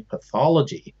brain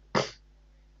pathology,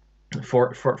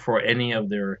 for any of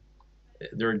their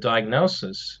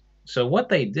diagnosis. So what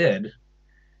they did,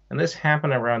 and this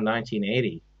happened around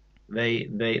 1980,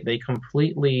 they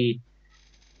completely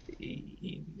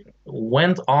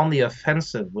went on the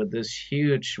offensive with this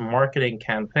huge marketing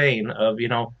campaign of,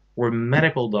 we're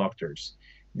medical doctors.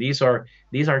 These are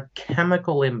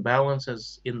chemical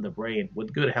imbalances in the brain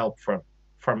with good help from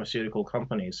pharmaceutical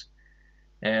companies.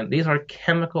 And these are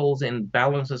chemicals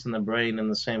imbalances in the brain in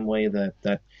the same way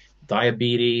that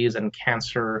diabetes and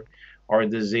cancer are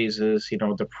diseases,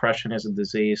 depression is a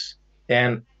disease.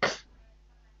 And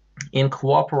in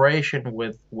cooperation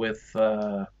with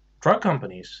drug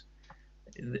companies,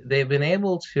 they've been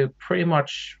able to pretty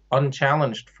much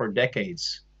unchallenged for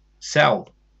decades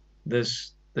sell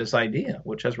this idea,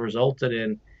 which has resulted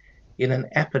in an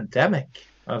epidemic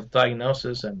of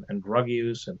diagnosis and drug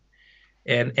use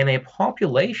and a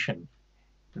population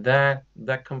that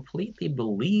completely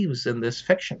believes in this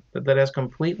fiction, that has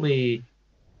completely,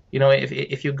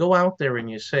 if you go out there and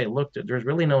you say, look, there's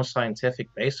really no scientific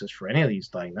basis for any of these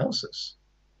diagnoses,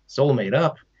 it's all made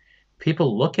up,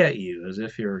 people look at you as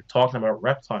if you're talking about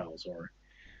reptiles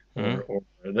Mm. or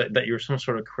that you're some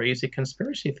sort of crazy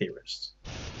conspiracy theorist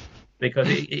because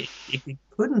it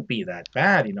couldn't be that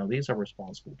bad. These are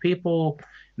responsible people.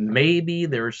 Maybe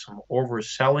there's some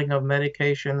overselling of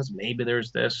medications. Maybe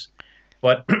there's this,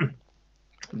 but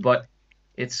but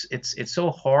it's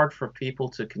so hard for people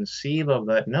to conceive of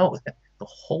that. No, the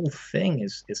whole thing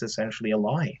is essentially a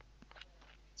lie.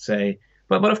 Say,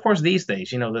 but of course these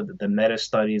days, the meta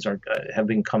studies are have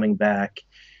been coming back.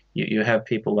 You have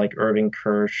people like Irving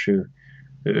Kirsch who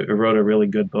wrote a really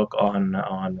good book on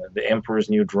the Emperor's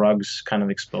New Drugs, kind of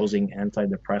exposing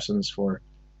antidepressants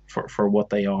for what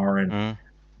they are and Mm.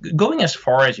 going as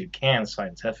far as you can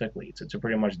scientifically to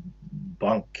pretty much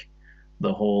bunk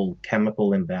the whole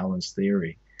chemical imbalance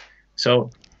theory. So,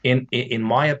 in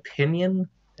my opinion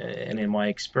and in my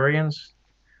experience,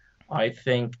 I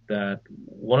think that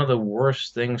one of the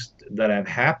worst things that have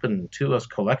happened to us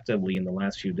collectively in the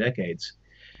last few decades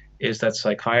is that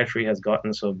psychiatry has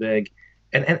gotten so big,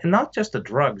 and not just the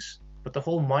drugs, but the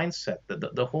whole mindset,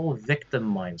 the whole victim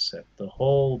mindset, the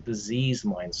whole disease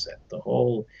mindset, the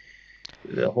whole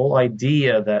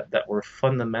idea that we're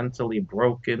fundamentally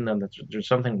broken and that there's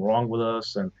something wrong with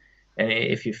us, and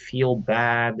if you feel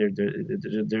bad,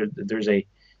 there's a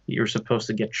you're supposed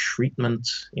to get treatment.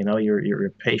 You're a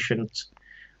patient.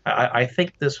 I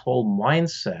think this whole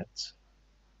mindset,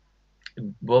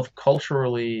 both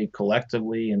culturally,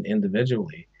 collectively, and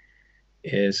individually,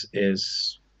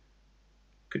 is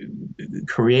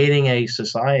creating a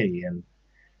society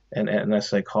and a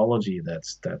psychology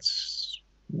that's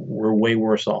we're way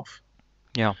worse off.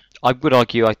 Yeah, I would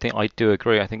argue. I think I do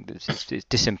agree. I think that it's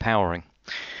disempowering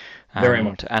Very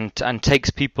much. and takes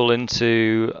people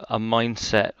into a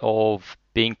mindset of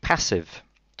being passive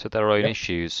to their own Yep.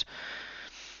 issues.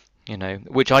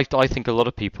 Which I think a lot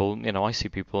of people, I see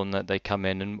people and that they come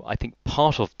in, and I think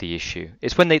part of the issue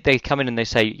is when they come in and they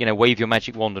say, wave your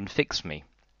magic wand and fix me,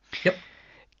 Yep.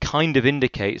 kind of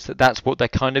indicates that that's what they're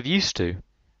kind of used to.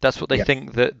 That's what they Yes.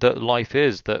 think that life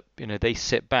is, that, they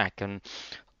sit back and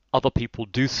other people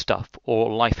do stuff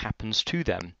or life happens to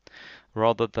them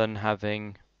rather than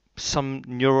having some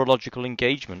neurological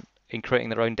engagement in creating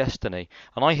their own destiny.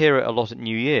 And I hear it a lot at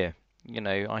New Year.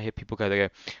 I hear people they go,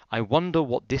 I wonder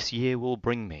what this year will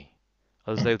bring me.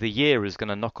 As though the year is going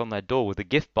to knock on their door with a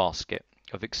gift basket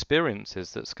of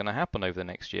experiences that's going to happen over the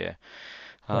next year.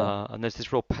 Yeah. And there's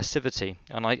this real passivity.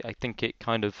 And I think it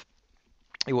kind of,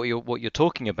 what you're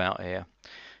talking about here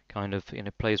kind of,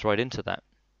 plays right into that.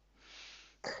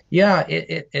 Yeah,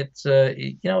 it's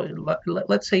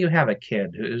let's say you have a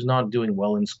kid who's not doing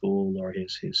well in school or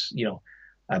he's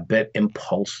a bit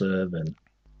impulsive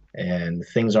and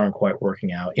things aren't quite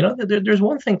working out. There's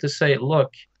one thing to say,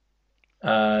 look,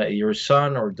 your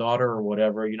son or daughter or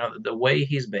whatever, the way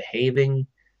he's behaving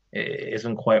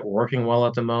isn't quite working well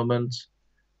at the moment.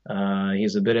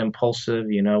 He's a bit impulsive.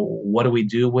 What do we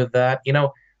do with that?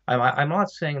 I'm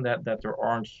not saying that there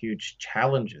aren't huge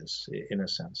challenges in a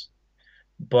sense.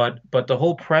 But the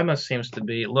whole premise seems to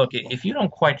be, look, if you don't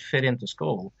quite fit into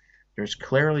school, there's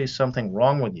clearly something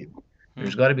wrong with you.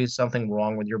 There's Mm. got to be something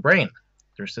wrong with your brain.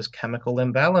 There's this chemical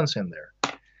imbalance in there.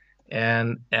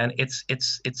 And it's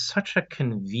such a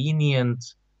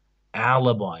convenient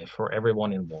alibi for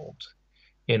everyone involved.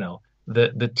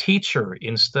 The teacher,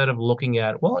 instead of looking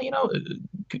at, well,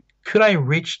 could I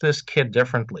reach this kid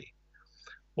differently?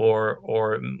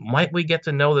 Or might we get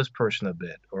to know this person a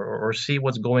bit or see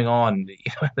what's going on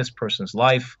in this person's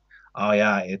life? Oh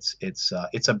yeah, it's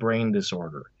a brain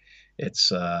disorder.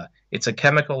 It's a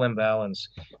chemical imbalance.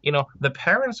 The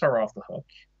parents are off the hook.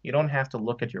 You don't have to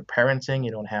look at your parenting.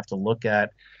 You don't have to look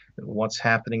at what's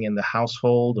happening in the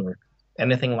household or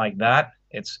anything like that.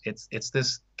 It's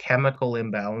this chemical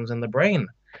imbalance in the brain.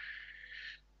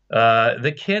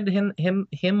 The kid,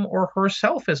 him or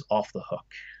herself is off the hook.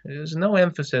 There's no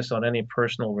emphasis on any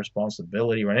personal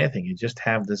responsibility or anything. You just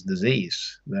have this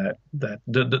disease that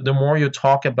the more you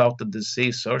talk about the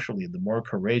disease socially, the more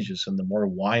courageous and the more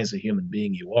wise a human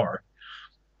being you are.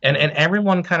 And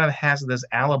everyone kind of has this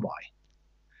alibi,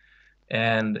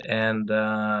 and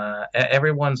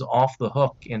everyone's off the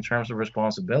hook in terms of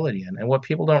responsibility. And what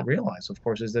people don't realize, of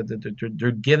course, is that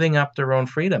they're giving up their own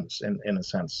freedoms in a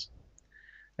sense.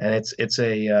 and it's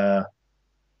a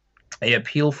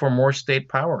appeal for more state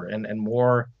power and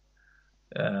more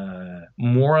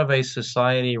of a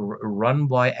society run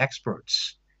by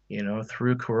experts,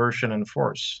 through coercion and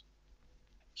force.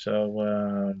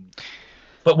 So,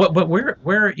 but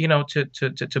we're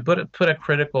to put a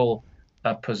critical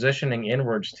positioning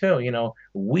inwards too.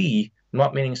 We,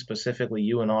 not meaning specifically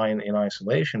you and I in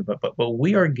isolation, but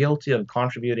we are guilty of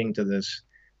contributing to this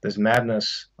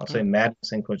madness. I'll say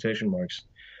madness in quotation marks,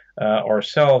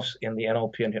 ourselves in the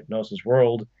NLP and hypnosis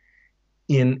world,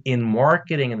 in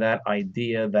marketing that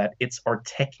idea that it's our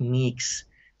techniques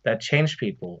that change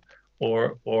people,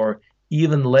 or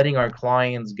even letting our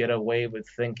clients get away with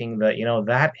thinking that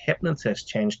that hypnotist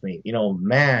changed me.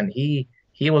 Man, he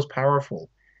was powerful.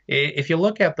 If you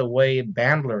look at the way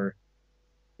Bandler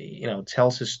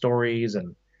tells his stories,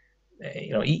 and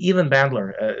even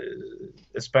Bandler,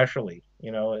 especially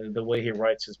the way he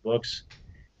writes his books,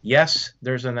 yes,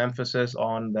 there's an emphasis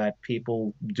on that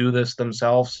people do this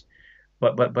themselves,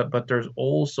 but there's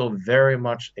also very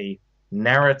much a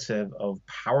narrative of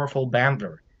powerful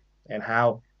Bandler and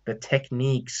how the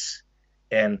techniques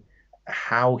and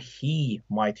how he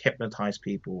might hypnotize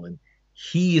people, and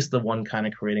he is the one kind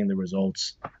of creating the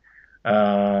results.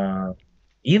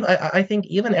 Even I think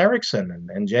even Erickson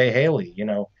and Jay Haley,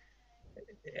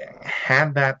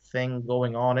 had that thing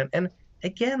going on, and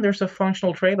again, there's a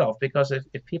functional trade-off, because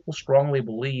if people strongly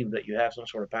believe that you have some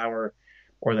sort of power,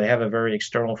 or they have a very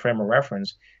external frame of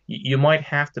reference, you might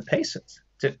have to pace it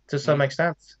to some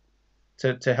extent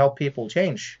to help people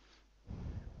change.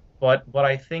 But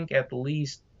I think at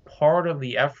least part of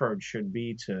the effort should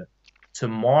be to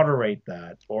moderate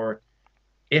that, or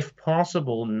if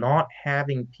possible, not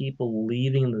having people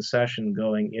leaving the session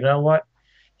going, you know what,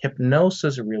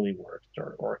 hypnosis really worked,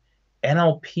 or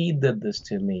NLP did this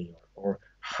to me, or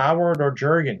Howard or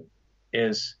Jurgen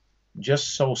is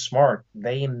just so smart,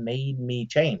 they made me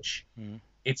change.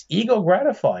 It's ego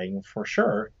gratifying for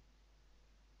sure,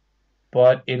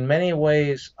 but in many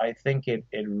ways, I think it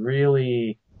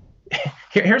really.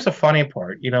 Here's the funny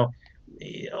part. A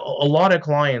lot of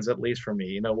clients, at least for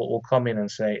me, will come in and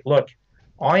say, look,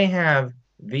 I have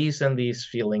these and these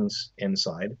feelings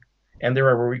inside, and there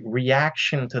are a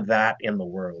reaction to that in the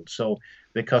world. So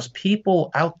because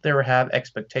people out there have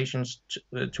expectations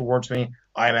towards me,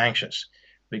 I'm anxious.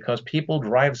 Because people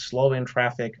drive slow in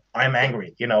traffic, I'm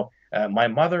angry. My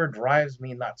mother drives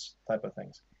me nuts, type of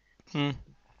things.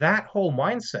 That whole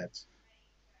mindset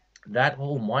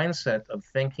of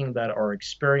thinking that our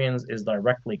experience is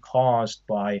directly caused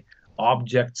by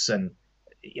objects and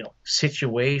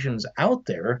situations out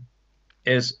there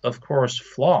is, of course,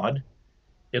 flawed.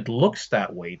 It looks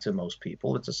that way to most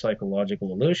people. It's a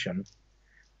psychological illusion,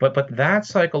 but that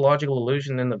psychological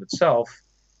illusion in of itself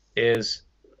is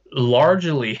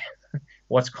largely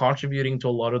what's contributing to a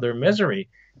lot of their misery.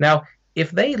 Now,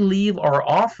 if they leave our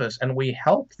office and we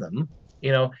help them,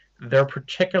 their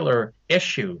particular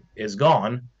issue is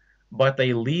gone, but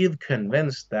they leave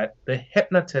convinced that the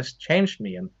hypnotist changed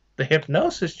me and the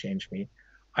hypnosis changed me,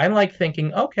 I'm like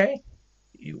thinking, okay,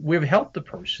 we've helped the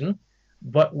person,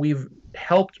 but we've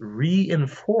helped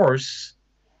reinforce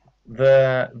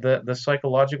the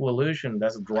psychological illusion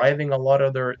that's driving a lot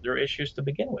of their issues to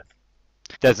begin with.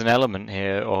 There's an element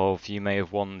here of you may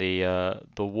have won the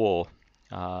war,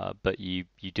 but you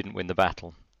didn't win the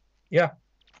battle. Yeah.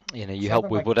 You help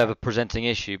with whatever presenting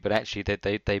issue, but actually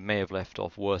they may have left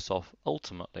off worse off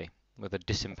ultimately with a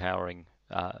disempowering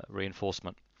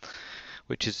reinforcement,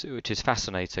 which is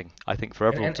fascinating, I think, for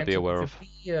everyone to be aware of.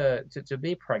 To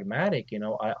be pragmatic,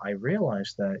 I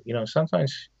realize that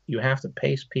sometimes you have to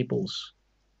pace people's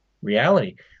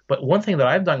reality. But one thing that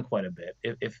I've done quite a bit,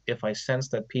 if I sense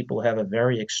that people have a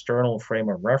very external frame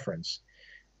of reference,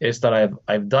 is that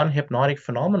I've done hypnotic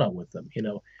phenomena with them.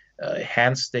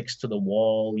 Hand sticks to the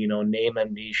wall, name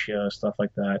amnesia, stuff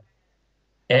like that.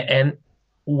 And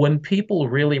when people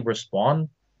really respond,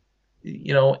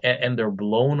 and they're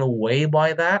blown away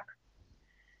by that,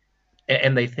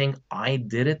 and they think I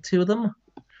did it to them,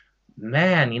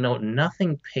 man,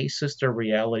 nothing paces their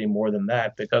reality more than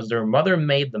that, because their mother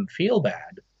made them feel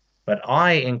bad, but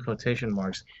I, in quotation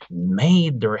marks,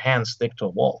 made their hand stick to a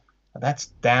wall. That's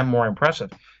damn more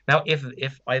impressive. Now,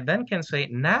 if I then can say,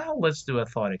 now let's do a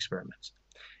thought experiment,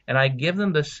 and I give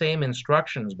them the same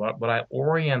instructions, but I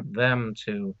orient them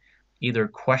to either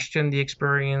question the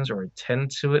experience or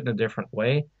attend to it in a different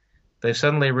way, they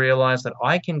suddenly realize that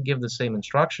I can give the same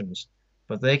instructions,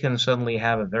 but they can suddenly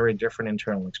have a very different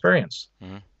internal experience.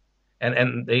 Mm-hmm.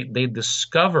 And they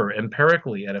discover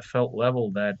empirically at a felt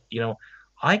level that,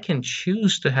 I can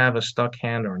choose to have a stuck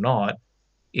hand or not,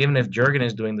 even if Jurgen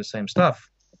is doing the same stuff.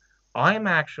 I'm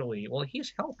actually, well,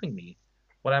 he's helping me,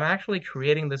 but I'm actually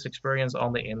creating this experience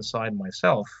on the inside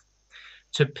myself.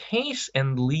 To pace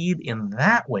and lead in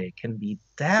that way can be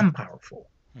damn powerful,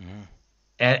 Mhm.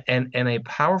 and a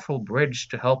powerful bridge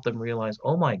to help them realize,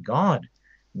 oh my God,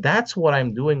 that's what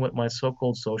I'm doing with my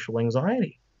so-called social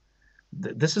anxiety.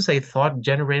 This is a thought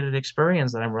generated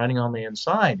experience that I'm running on the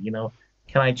inside.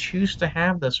 Can I choose to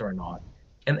have this or not?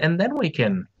 And then we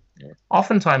can,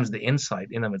 oftentimes the insight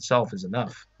in of itself is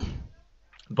enough,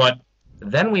 but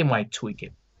then we might tweak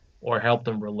it or help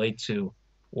them relate to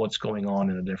what's going on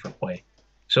in a different way.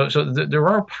 So there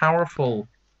are powerful,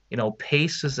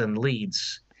 paces and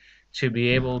leads to be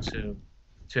able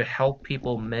to help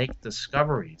people make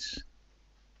discoveries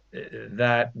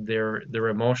that their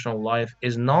emotional life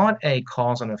is not a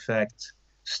cause and effect,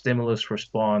 stimulus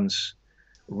response,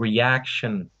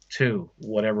 reaction to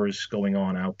whatever is going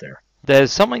on out there.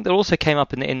 There's something that also came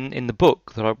up in the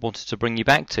book that I wanted to bring you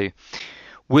back to,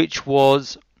 which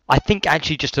was, I think,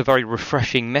 actually just a very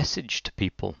refreshing message to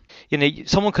people.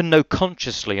 Someone can know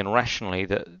consciously and rationally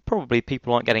that probably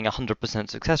people aren't getting 100%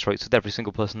 success rates with every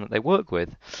single person that they work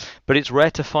with, but it's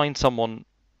rare to find someone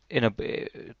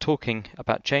talking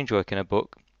about change work in a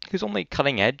book who's on the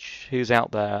cutting edge, who's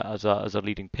out there as a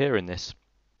leading peer in this,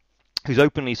 who's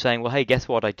openly saying, well, hey, guess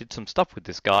what? I did some stuff with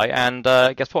this guy, and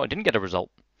guess what? I didn't get a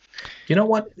result. You know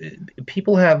what?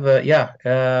 People have,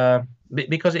 yeah,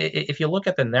 because if you look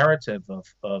at the narrative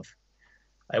of,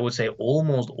 I would say,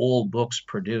 almost all books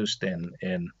produced in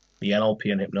the NLP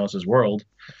and hypnosis world,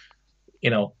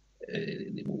 you know,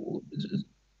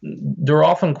 they're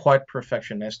often quite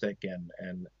perfectionistic,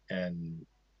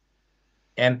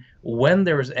 and when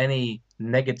there's any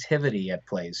negativity at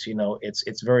place,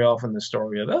 it's very often the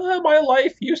story of, my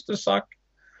life used to suck,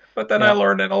 but then I Yeah.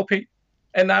 learned NLP,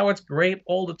 and now it's great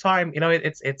all the time.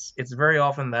 It's very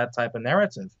often that type of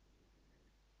narrative.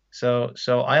 So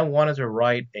I wanted to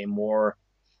write a more,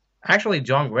 actually,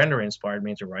 John Grinder inspired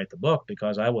me to write the book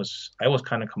because I was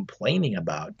kind of complaining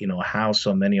about, how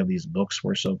so many of these books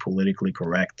were so politically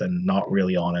correct and not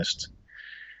really honest.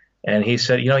 And he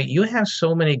said, you have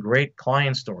so many great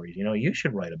client stories, you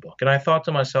should write a book. And I thought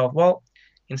to myself, well,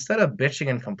 instead of bitching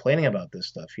and complaining about this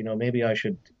stuff, maybe I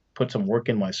should put some work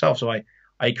in myself. So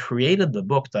I created the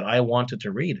book that I wanted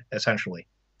to read, essentially.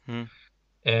 Hmm.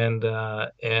 And I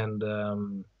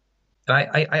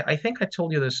think I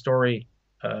told you this story.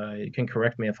 You can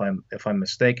correct me if I'm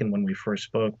mistaken when we first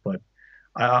spoke, but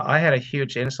I had a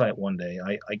huge insight one day.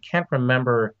 I can't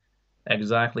remember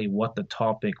exactly what the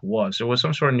topic was. There was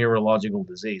some sort of neurological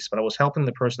disease, but I was helping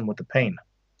the person with the pain,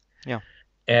 Yeah.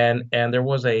 and there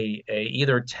was a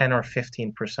either 10 or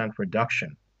 15%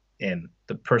 reduction in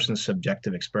the person's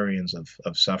subjective experience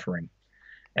of suffering,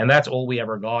 and that's all we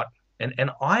ever got.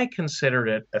 And I considered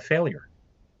it a failure.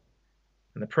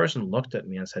 And the person looked at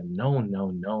me and said, no, no,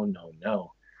 no, no,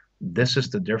 no. This is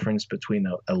the difference between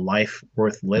a life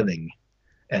worth living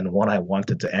and one I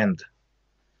wanted to end.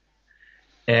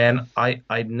 And I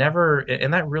never,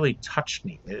 and that really touched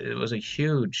me. It was a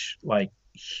huge, like,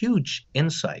 huge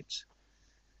insight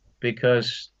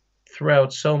because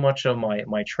throughout so much of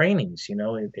my trainings,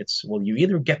 it's, well, you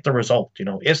either get the result,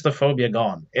 is the phobia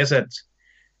gone? Is it?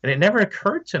 And it never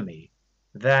occurred to me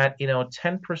that,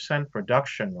 10%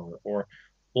 reduction or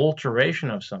alteration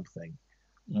of something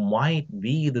might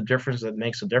be the difference that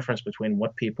makes a difference between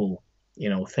what people,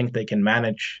 think they can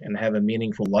manage and have a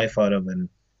meaningful life out of, and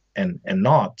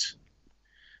not.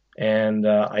 And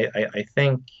I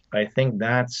think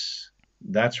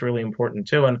that's really important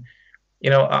too. And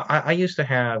I used to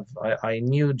have, I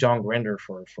knew John Grinder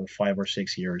for 5 or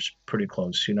 6 years, pretty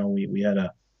close. We had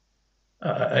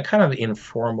a kind of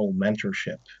informal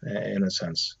mentorship in a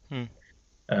sense. Hmm.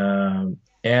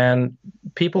 And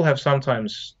people have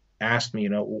sometimes asked me,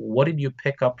 what did you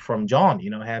pick up from John?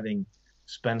 Having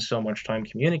spent so much time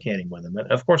communicating with him.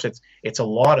 And of course, it's a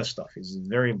lot of stuff. He's a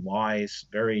very wise,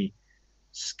 very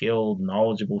skilled,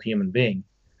 knowledgeable human being.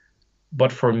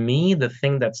 But for me, the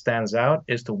thing that stands out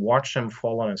is to watch him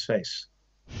fall on his face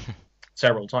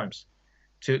several times,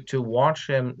 to watch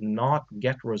him not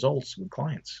get results with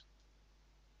clients.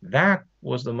 That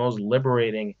was the most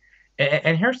liberating.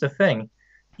 And here's the thing,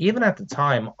 even at the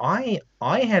time, I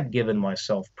had given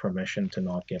myself permission to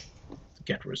not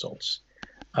get results.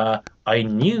 I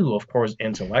knew, of course,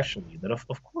 intellectually that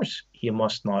of course he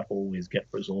must not always get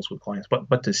results with clients,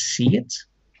 but to see it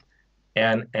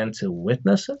and to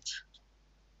witness it,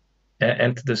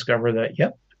 and to discover that,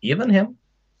 yep, even him,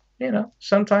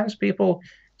 sometimes people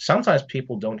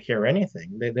don't hear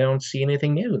anything. They don't see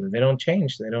anything new. They don't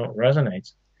change. They don't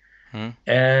resonate. Hmm.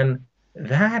 And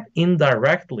that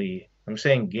indirectly I'm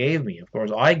saying gave me. Of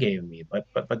course, I gave me, but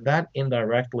that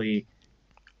indirectly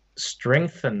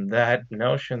strengthened that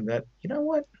notion that, you know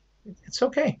what, it's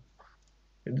okay.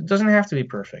 It doesn't have to be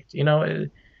perfect.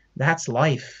 That's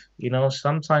life.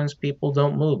 Sometimes people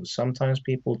don't move. Sometimes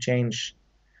people change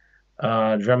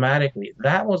dramatically.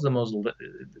 That was the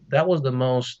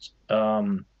most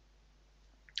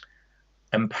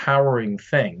empowering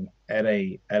thing at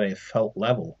a felt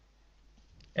level.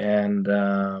 And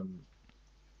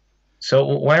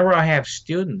so whenever I have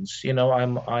students,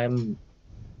 I'm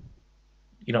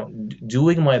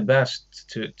doing my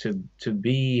best to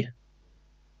be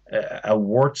a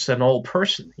warts and all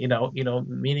person,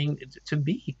 meaning to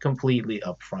be completely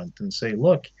upfront and say,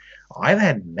 look, I've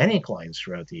had many clients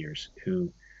throughout the years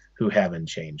who haven't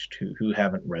changed, who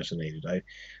haven't resonated.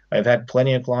 I've had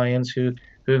plenty of clients who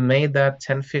made that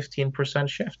 10-15%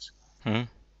 shift. Hmm.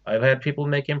 I've had people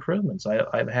make improvements.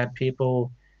 I've had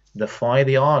people defy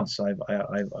the odds.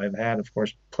 I've had, of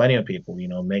course, plenty of people,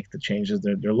 make the changes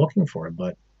they're looking for.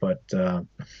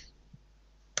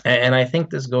 And I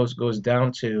think this goes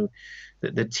down to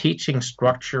the teaching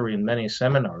structure in many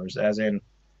seminars, as in,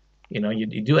 you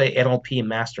do a NLP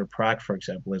Master Prac, for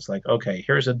example. It's like, okay,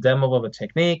 here's a demo of a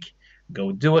technique.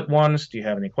 Go do it once. Do you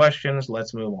have any questions?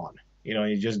 Let's move on.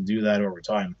 You just do that over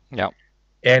time. Yeah.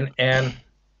 And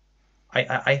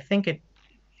I think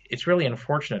it's really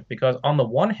unfortunate because on the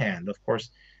one hand, of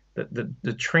course,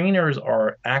 the trainers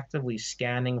are actively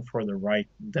scanning for the right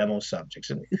demo subjects,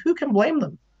 and who can blame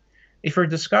them? If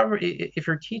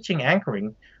you're teaching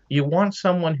anchoring, you want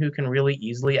someone who can really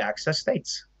easily access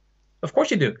states. Of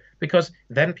course you do, because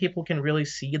then people can really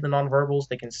see the nonverbals,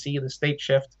 they can see the state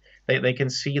shift, they can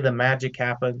see the magic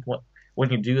happen when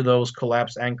you do those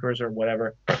collapse anchors or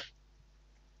whatever.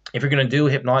 If you're going to do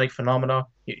hypnotic phenomena,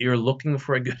 you're looking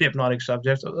for a good hypnotic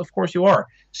subject. Of course you are.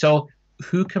 So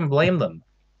who can blame them?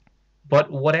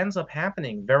 But what ends up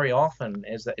happening very often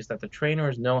is that the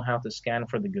trainers know how to scan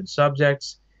for the good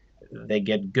subjects. They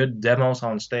get good demos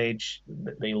on stage.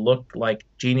 They look like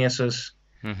geniuses.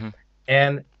 Hmm.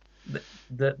 And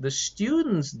the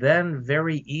students then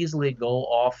very easily go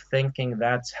off thinking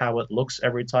that's how it looks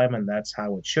every time and that's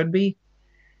how it should be.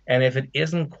 And if it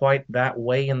isn't quite that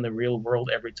way in the real world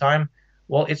every time,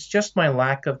 well, it's just my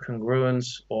lack of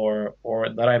congruence or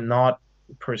that I'm not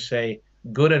per se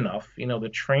good enough. The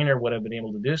trainer would have been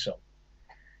able to do so.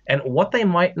 And what they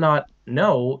might not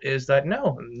know is that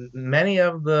no, many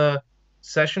of the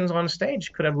sessions on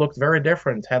stage could have looked very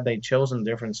different had they chosen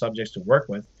different subjects to work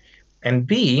with. And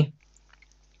B,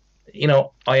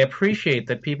 I appreciate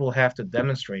that people have to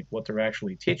demonstrate what they're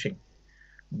actually teaching.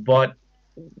 But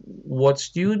what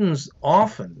students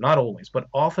often, not always, but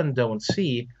often don't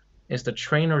see is the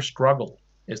trainer struggle,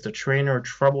 is the trainer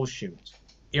troubleshoot,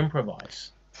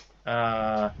 improvise,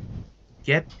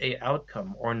 get a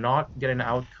outcome or not get an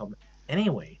outcome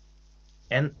anyway.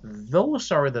 And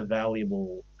those are the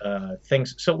valuable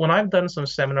things. So when I've done some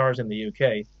seminars in the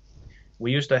UK,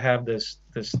 we used to have this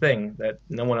thing that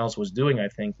no one else was doing, I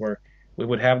think, where we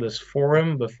would have this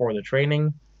forum before the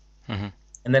training, Hmm.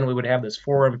 and then we would have this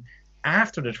forum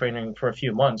after the training for a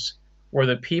few months, where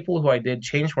the people who I did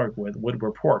change work with would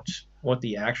report what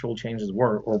the actual changes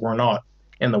were or were not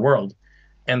in the world,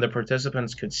 and the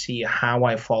participants could see how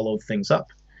I followed things up.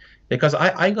 Because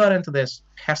I got into this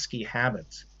pesky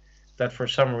habit that for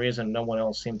some reason no one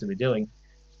else seemed to be doing.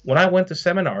 When I went to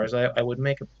seminars, I would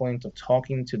make a point of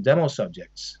talking to demo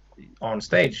subjects on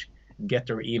stage, get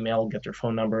their email, get their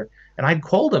phone number, and I'd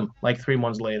call them like 3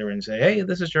 months later and say, hey,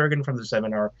 this is Jürgen from the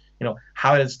seminar.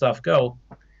 How did stuff go?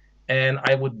 And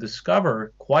I would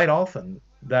discover quite often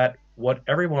that what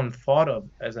everyone thought of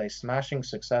as a smashing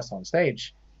success on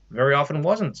stage very often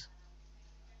wasn't.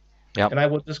 Yep. And I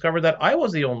would discover that I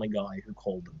was the only guy who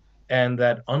called them, and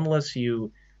that unless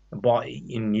you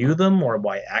knew them or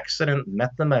by accident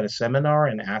met them at a seminar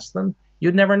and asked them,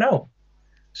 you'd never know.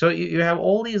 So you have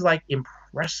all these like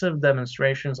impressive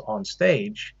demonstrations on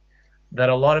stage that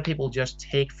a lot of people just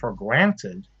take for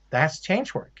granted. That's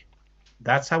change work.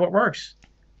 That's how it works.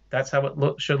 That's how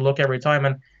it should look every time.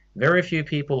 And very few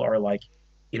people are like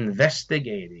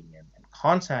investigating and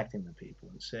contacting the people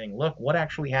and saying, look, what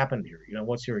actually happened here?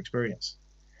 What's your experience?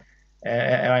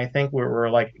 And I think we're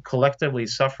like collectively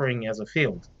suffering as a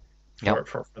field Yep.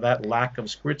 for that lack of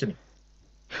scrutiny.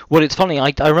 Well, it's funny.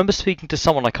 I remember speaking to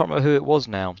someone, I can't remember who it was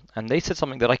now, and they said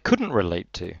something that I couldn't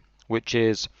relate to, which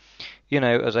is,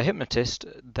 as a hypnotist,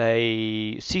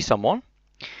 they see someone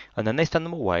and then they send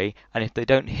them away, and if they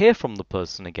don't hear from the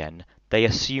person again, they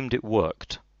assumed it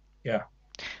worked. Yeah.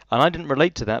 And I didn't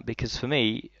relate to that because for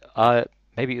me,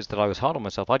 maybe it was that I was hard on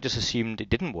myself. I just assumed it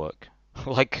didn't work.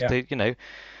 Like, Yeah.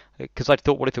 because I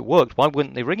thought, what if it worked? Why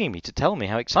weren't they ringing me to tell me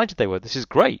how excited they were? This is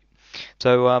great.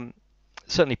 So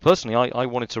certainly personally, I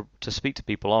wanted to speak to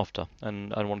people after,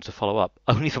 and I wanted to follow up,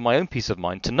 only for my own peace of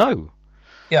mind to know,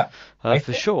 Yeah, I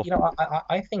for think sure.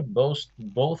 I think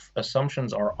both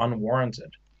assumptions are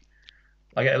unwarranted.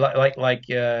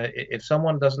 If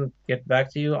someone doesn't get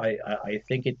back to you, I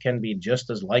think it can be just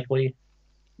as likely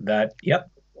that,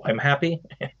 yep, I'm happy,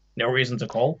 no reason to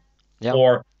call, Yeah.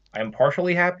 or I'm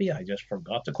partially happy, I just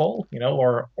forgot to call,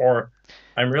 or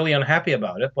I'm really unhappy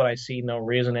about it, but I see no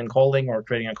reason in calling or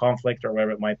creating a conflict or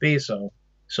whatever it might be, so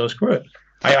screw it.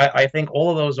 I think all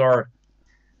of those are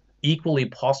equally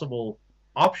possible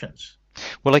options.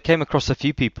 Well, I came across a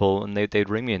few people, and they'd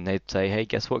ring me and they'd say, "Hey,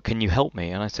 guess what? Can you help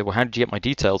me?" And I said, "Well, how did you get my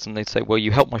details?" And they'd say, "Well,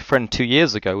 you helped my friend 2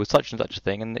 years ago with such and such a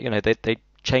thing," and they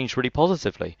changed really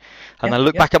positively. And Yeah, I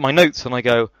look yeah, back at my notes and I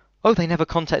go, "Oh, they never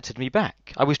contacted me back.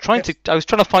 yes, I was trying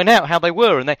to find out how they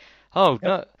were, and oh yep,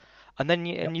 no." And then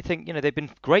yep. you think, they've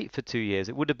been great for 2 years.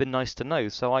 It would have been nice to know.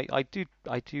 So I do,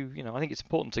 I think it's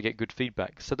important to get good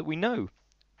feedback so that we know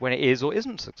when it is or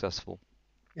isn't successful.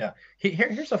 Yeah.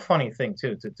 Here's a funny thing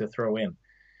too to throw in.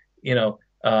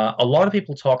 A lot of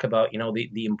people talk about,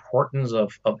 the importance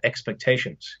of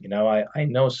expectations. I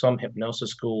know some hypnosis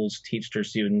schools teach their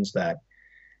students that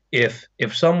if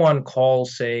someone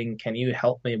calls saying, "Can you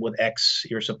help me with X?"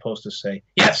 you're supposed to say,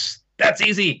 "Yes, that's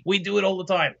easy. We do it all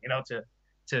the time,"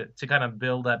 to kind of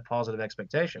build that positive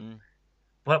expectation.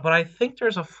 Mm. But I think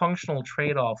there's a functional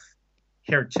trade-off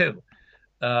here too.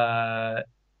 Uh,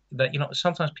 that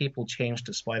sometimes people change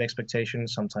despite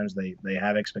expectations. Sometimes they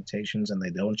have expectations and they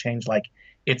don't change. Like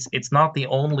it's not the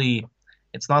only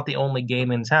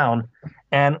game in town.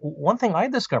 And one thing I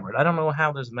discovered, I don't know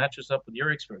how this matches up with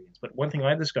your experience, but one thing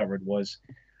I discovered was,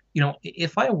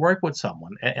 if I work with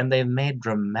someone and they've made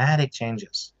dramatic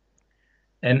changes,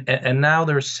 and now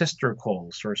their sister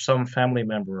calls or some family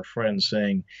member or friend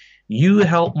saying, "You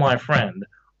helped my friend.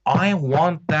 I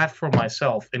want that for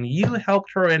myself, and you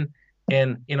helped her in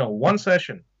one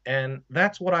session, and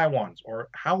that's what I want." Or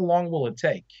how long will it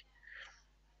take?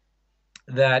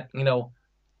 That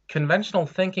conventional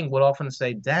thinking would often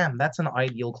say, "Damn, that's an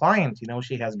ideal client.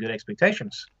 She has good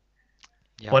expectations."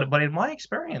 Yeah. But in my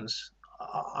experience,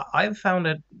 I've found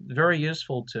it very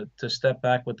useful to step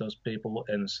back with those people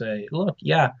and say, "Look,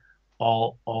 yeah,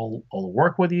 I'll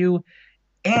work with you."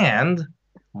 And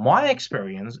my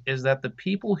experience is that the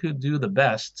people who do the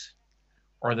best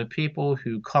are the people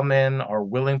who come in, are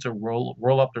willing to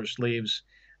roll up their sleeves,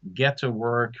 get to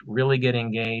work, really get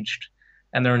engaged,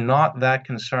 and they're not that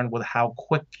concerned with how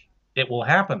quick it will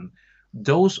happen.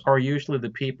 Those are usually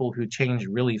the people who change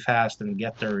really fast and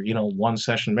get their, one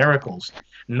session miracles,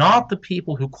 not the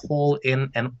people who call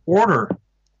in and order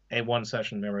a one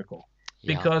session miracle,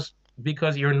 Yeah.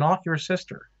 because you're not your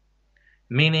sister.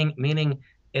 Meaning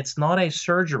it's not a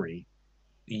surgery.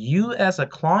 You as a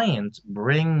client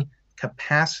bring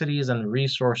capacities and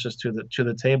resources to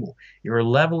the table. Your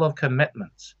level of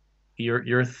commitment,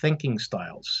 your thinking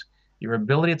styles, your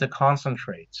ability to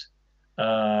concentrate.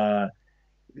 Uh,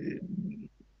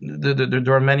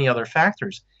 there are many other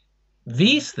factors.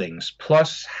 These things,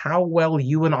 plus how well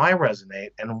you and I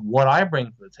resonate and what I bring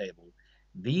to the table,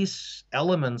 these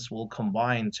elements will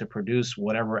combine to produce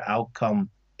whatever outcome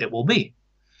it will be.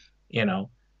 You know,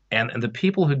 and the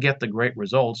people who get the great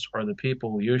results are the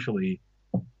people usually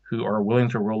who are willing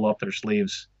to roll up their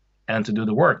sleeves and to do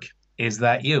the work. Is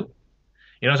that you?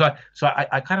 So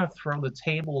I kind of throw the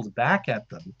tables back at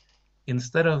them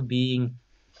instead of being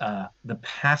the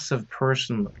passive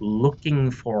person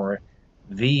looking for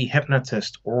the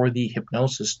hypnotist or the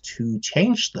hypnosis to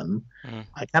change them. Mm.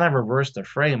 I kind of reverse the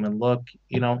frame and look,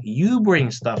 you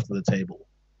bring stuff to the table.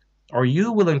 Are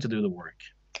you willing to do the work?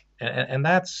 And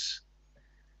that's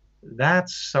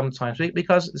sometimes,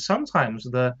 because sometimes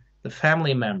the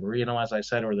family member, as I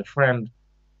said, or the friend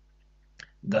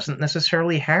doesn't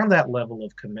necessarily have that level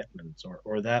of commitment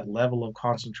or that level of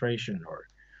concentration or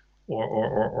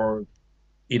the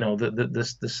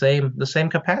same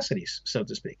capacities, so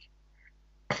to speak.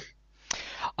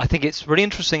 I think it's really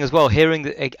interesting as well hearing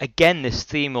again this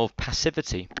theme of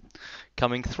passivity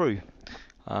coming through.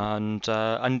 And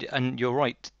you're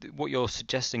right. What you're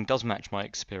suggesting does match my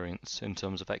experience in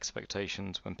terms of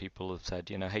expectations. When people have said,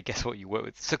 "Hey, guess what? You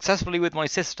work successfully with my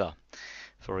sister,"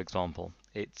 for example.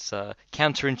 It's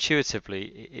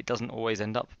counterintuitively, it doesn't always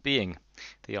end up being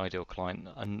the ideal client.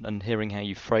 And hearing how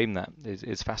you frame that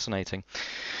is fascinating.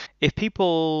 If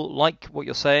people like what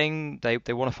you're saying,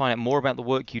 they want to find out more about the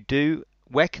work you do.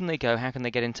 Where can they go? How can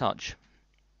they get in touch?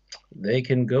 They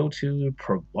can go to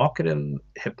provocative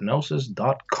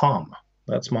hypnosis.com.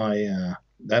 That's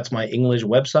my English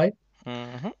website.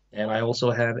 Hmm. And I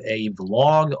also have a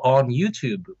vlog on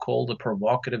YouTube called the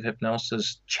Provocative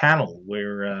Hypnosis Channel,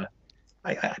 where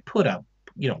I put up,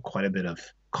 quite a bit of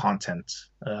content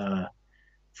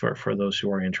for those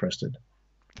who are interested.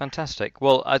 Fantastic.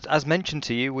 Well, as mentioned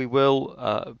to you, we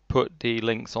will put the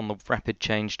links on the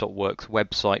rapidchange.works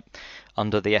website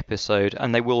under the episode,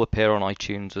 and they will appear on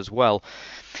iTunes as well.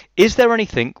 Is there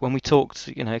anything, when we talked,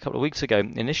 a couple of weeks ago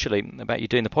initially about you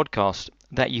doing the podcast,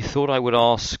 that you thought I would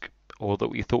ask, or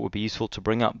that you thought would be useful to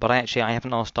bring up, but I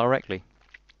haven't asked directly?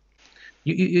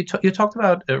 You talked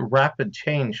about rapid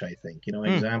change, I think, Hmm.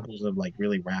 examples of like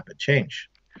really rapid change.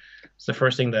 It's the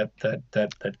first thing that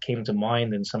came to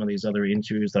mind in some of these other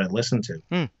interviews that I listened to.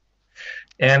 Hmm.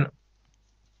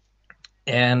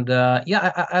 And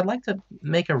yeah, I'd like to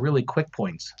make a really quick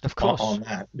point Of on course.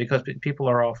 that because people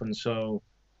are often so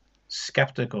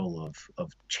skeptical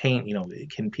of change.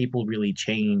 Can people really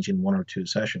change in 1 or 2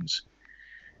 sessions?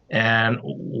 And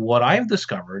what I've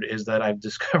discovered is that I've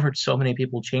discovered so many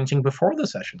people changing before the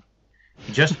session,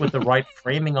 just with the right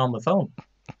framing on the phone.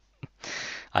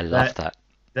 I love That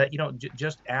that.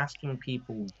 just asking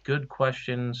people good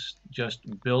questions, just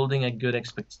building a good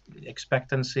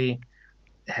expectancy,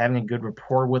 having a good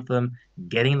rapport with them,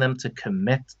 getting them to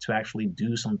commit to actually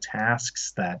do some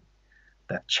tasks that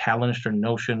challenge their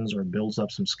notions or builds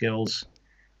up some skills.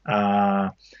 Uh,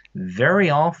 Very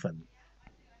often,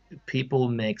 people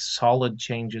make solid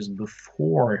changes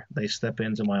before they step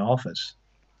into my office,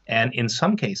 and in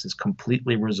some cases,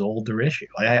 completely resolve their issue.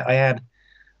 I had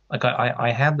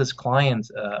this client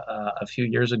a few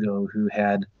years ago who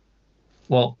had,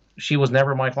 well, she was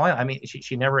never my client. I mean,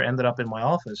 she never ended up in my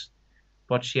office,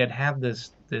 but she had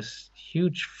this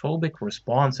huge phobic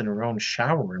response in her own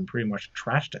shower and pretty much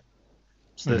trashed it.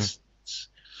 It's Hmm. this,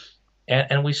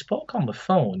 and we spoke on the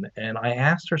phone, and I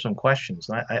asked her some questions.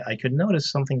 And I could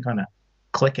notice something kind of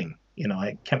clicking.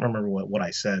 I can't remember what I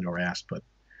said or asked,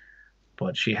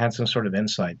 but she had some sort of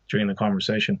insight during the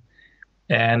conversation.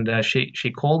 And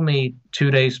she called me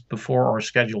 2 days before our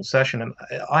scheduled session, and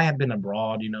I had been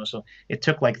abroad, so it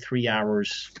took like 3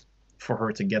 hours for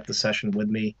her to get the session with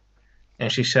me.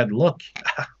 And she said, "Look,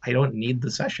 I don't need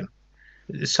the session.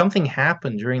 Something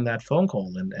happened during that phone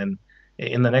call, and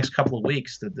in the next couple of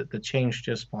weeks, the change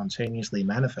just spontaneously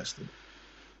manifested."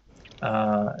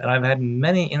 And I've had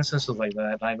many instances like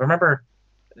that. I remember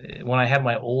when I had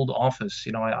my old office,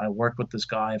 I worked with this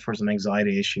guy for some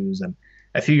anxiety issues, and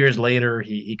a few years later,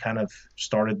 he kind of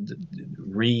started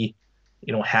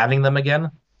having them again.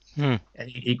 Hmm. And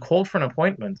he called for an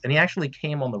appointment, and he actually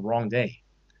came on the wrong day.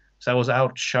 So I was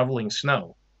out shoveling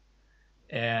snow,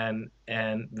 and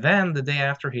then the day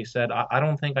after, he said, I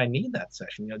don't think I need that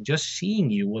session. Just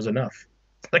seeing you was enough.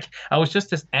 Like I was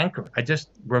just this anchor. I just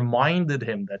reminded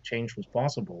him that change was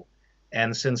possible,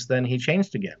 and since then he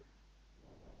changed again.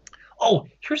 Oh,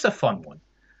 here's a fun one.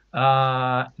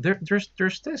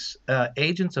 There's this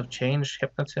Agents of Change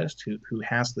hypnotist who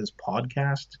has this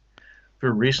podcast. Who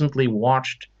recently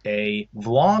watched a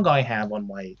vlog I have on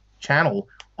my channel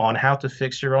on how to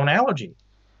fix your own allergy,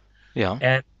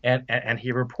 Yeah. and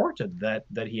he reported that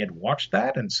he had watched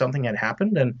that and something had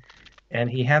happened, and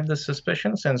he had the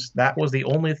suspicion, since that was the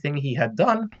only thing he had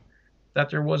done, that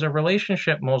there was a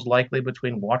relationship most likely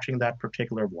between watching that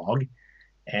particular vlog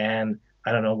and,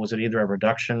 I don't know, was it either a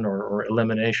reduction or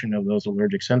elimination of those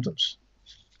allergic symptoms?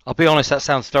 I'll be honest. That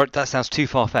sounds too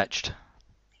far fetched.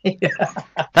 Yeah.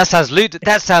 That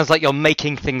sounds like you're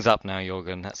making things up now,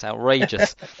 Jorgen. That's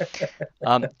outrageous.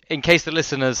 In case the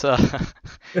listeners are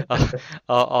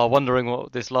wondering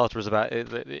what this laughter is about,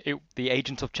 the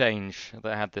agent of change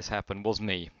that had this happen was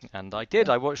me, and I did.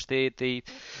 I watched the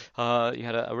you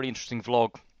had a really interesting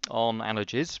vlog on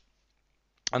allergies,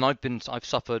 and I've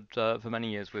suffered for many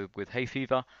years with hay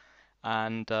fever,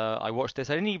 and I watched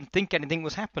this. I didn't even think anything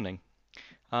was happening.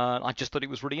 I just thought it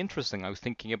was really interesting. I was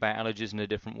thinking about allergies in a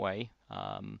different way.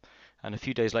 And a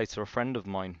few days later, a friend of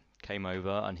mine came over,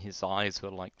 and his eyes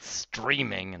were like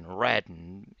streaming and red,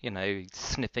 and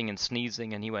sniffing and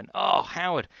sneezing. And he went, "Oh,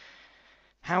 Howard,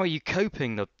 how are you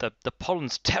coping? The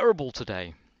pollen's terrible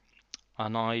today."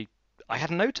 And I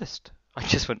hadn't noticed. I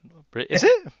just went, "Is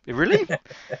it really?"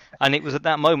 And it was at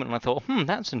that moment, and I thought,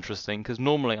 that's interesting, because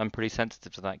normally I'm pretty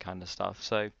sensitive to that kind of stuff.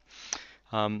 So.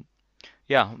 Um,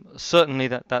 yeah, certainly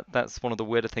that's one of the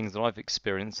weirder things that I've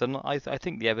experienced, and I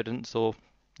think the evidence, or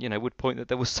would point that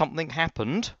there was something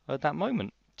happened at that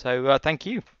moment. So thank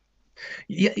you.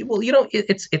 Yeah, well,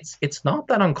 it's not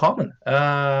that uncommon,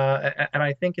 and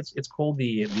I think it's called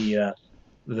the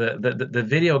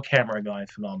video camera guy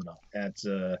phenomenon at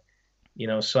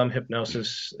some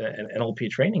hypnosis and NLP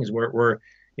trainings where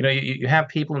you have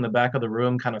people in the back of the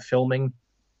room kind of filming,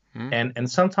 and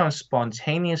sometimes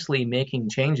spontaneously making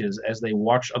changes as they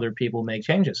watch other people make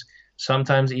changes.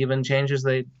 Sometimes even changes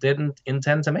they didn't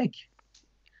intend to make.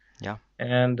 Yeah.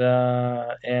 And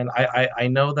I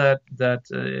know that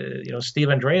Steve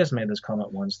Andreas made this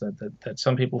comment once that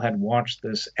some people had watched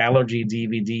this allergy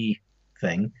DVD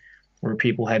thing where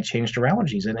people had changed their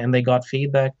allergies, and they got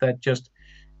feedback that just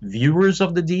viewers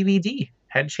of the DVD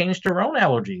had changed their own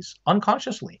allergies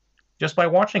unconsciously just by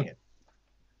watching it,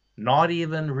 not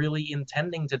even really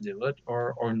intending to do it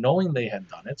or knowing they had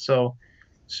done it. So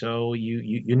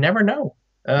you never know.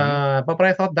 But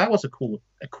I thought that was a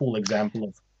cool example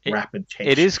of rapid change.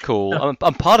 It is cool.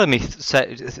 And part of me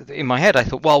said in my head, I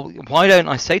thought, well, why don't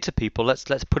I say to people, let's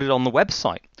put it on the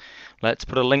website. Let's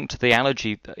put a link to the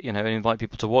allergy, and invite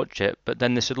people to watch it. But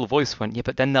then this little voice went, yeah,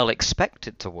 but then they'll expect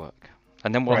it to work.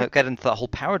 And then we'll get into that whole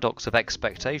paradox of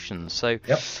expectations. So,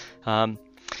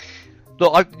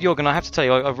 look, Jürgen, I have to tell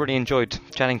you, I've really enjoyed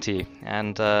chatting to you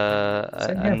and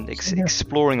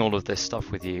exploring all of this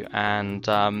stuff with you. And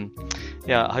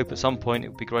I hope at some point it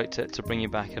would be great to bring you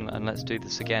back and let's do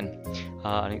this again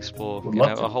and explore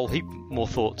a whole heap more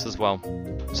thoughts as well.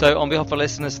 So on behalf of our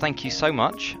listeners, thank you so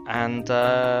much. And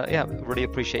really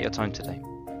appreciate your time today.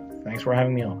 Thanks for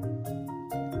having me on.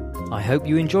 I hope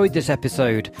you enjoyed this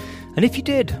episode, and if you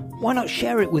did, why not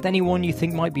share it with anyone you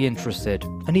think might be interested,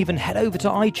 and even head over to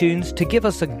iTunes to give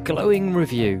us a glowing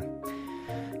review.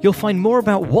 You'll find more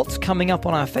about what's coming up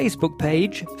on our Facebook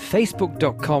page,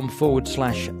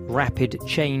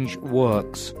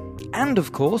 facebook.com/rapidchangeworks. And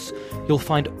of course, you'll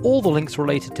find all the links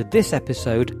related to this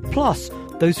episode, plus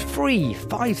those free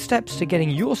 5 steps to getting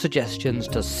your suggestions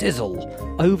to sizzle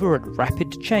over at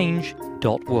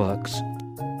rapidchange.works.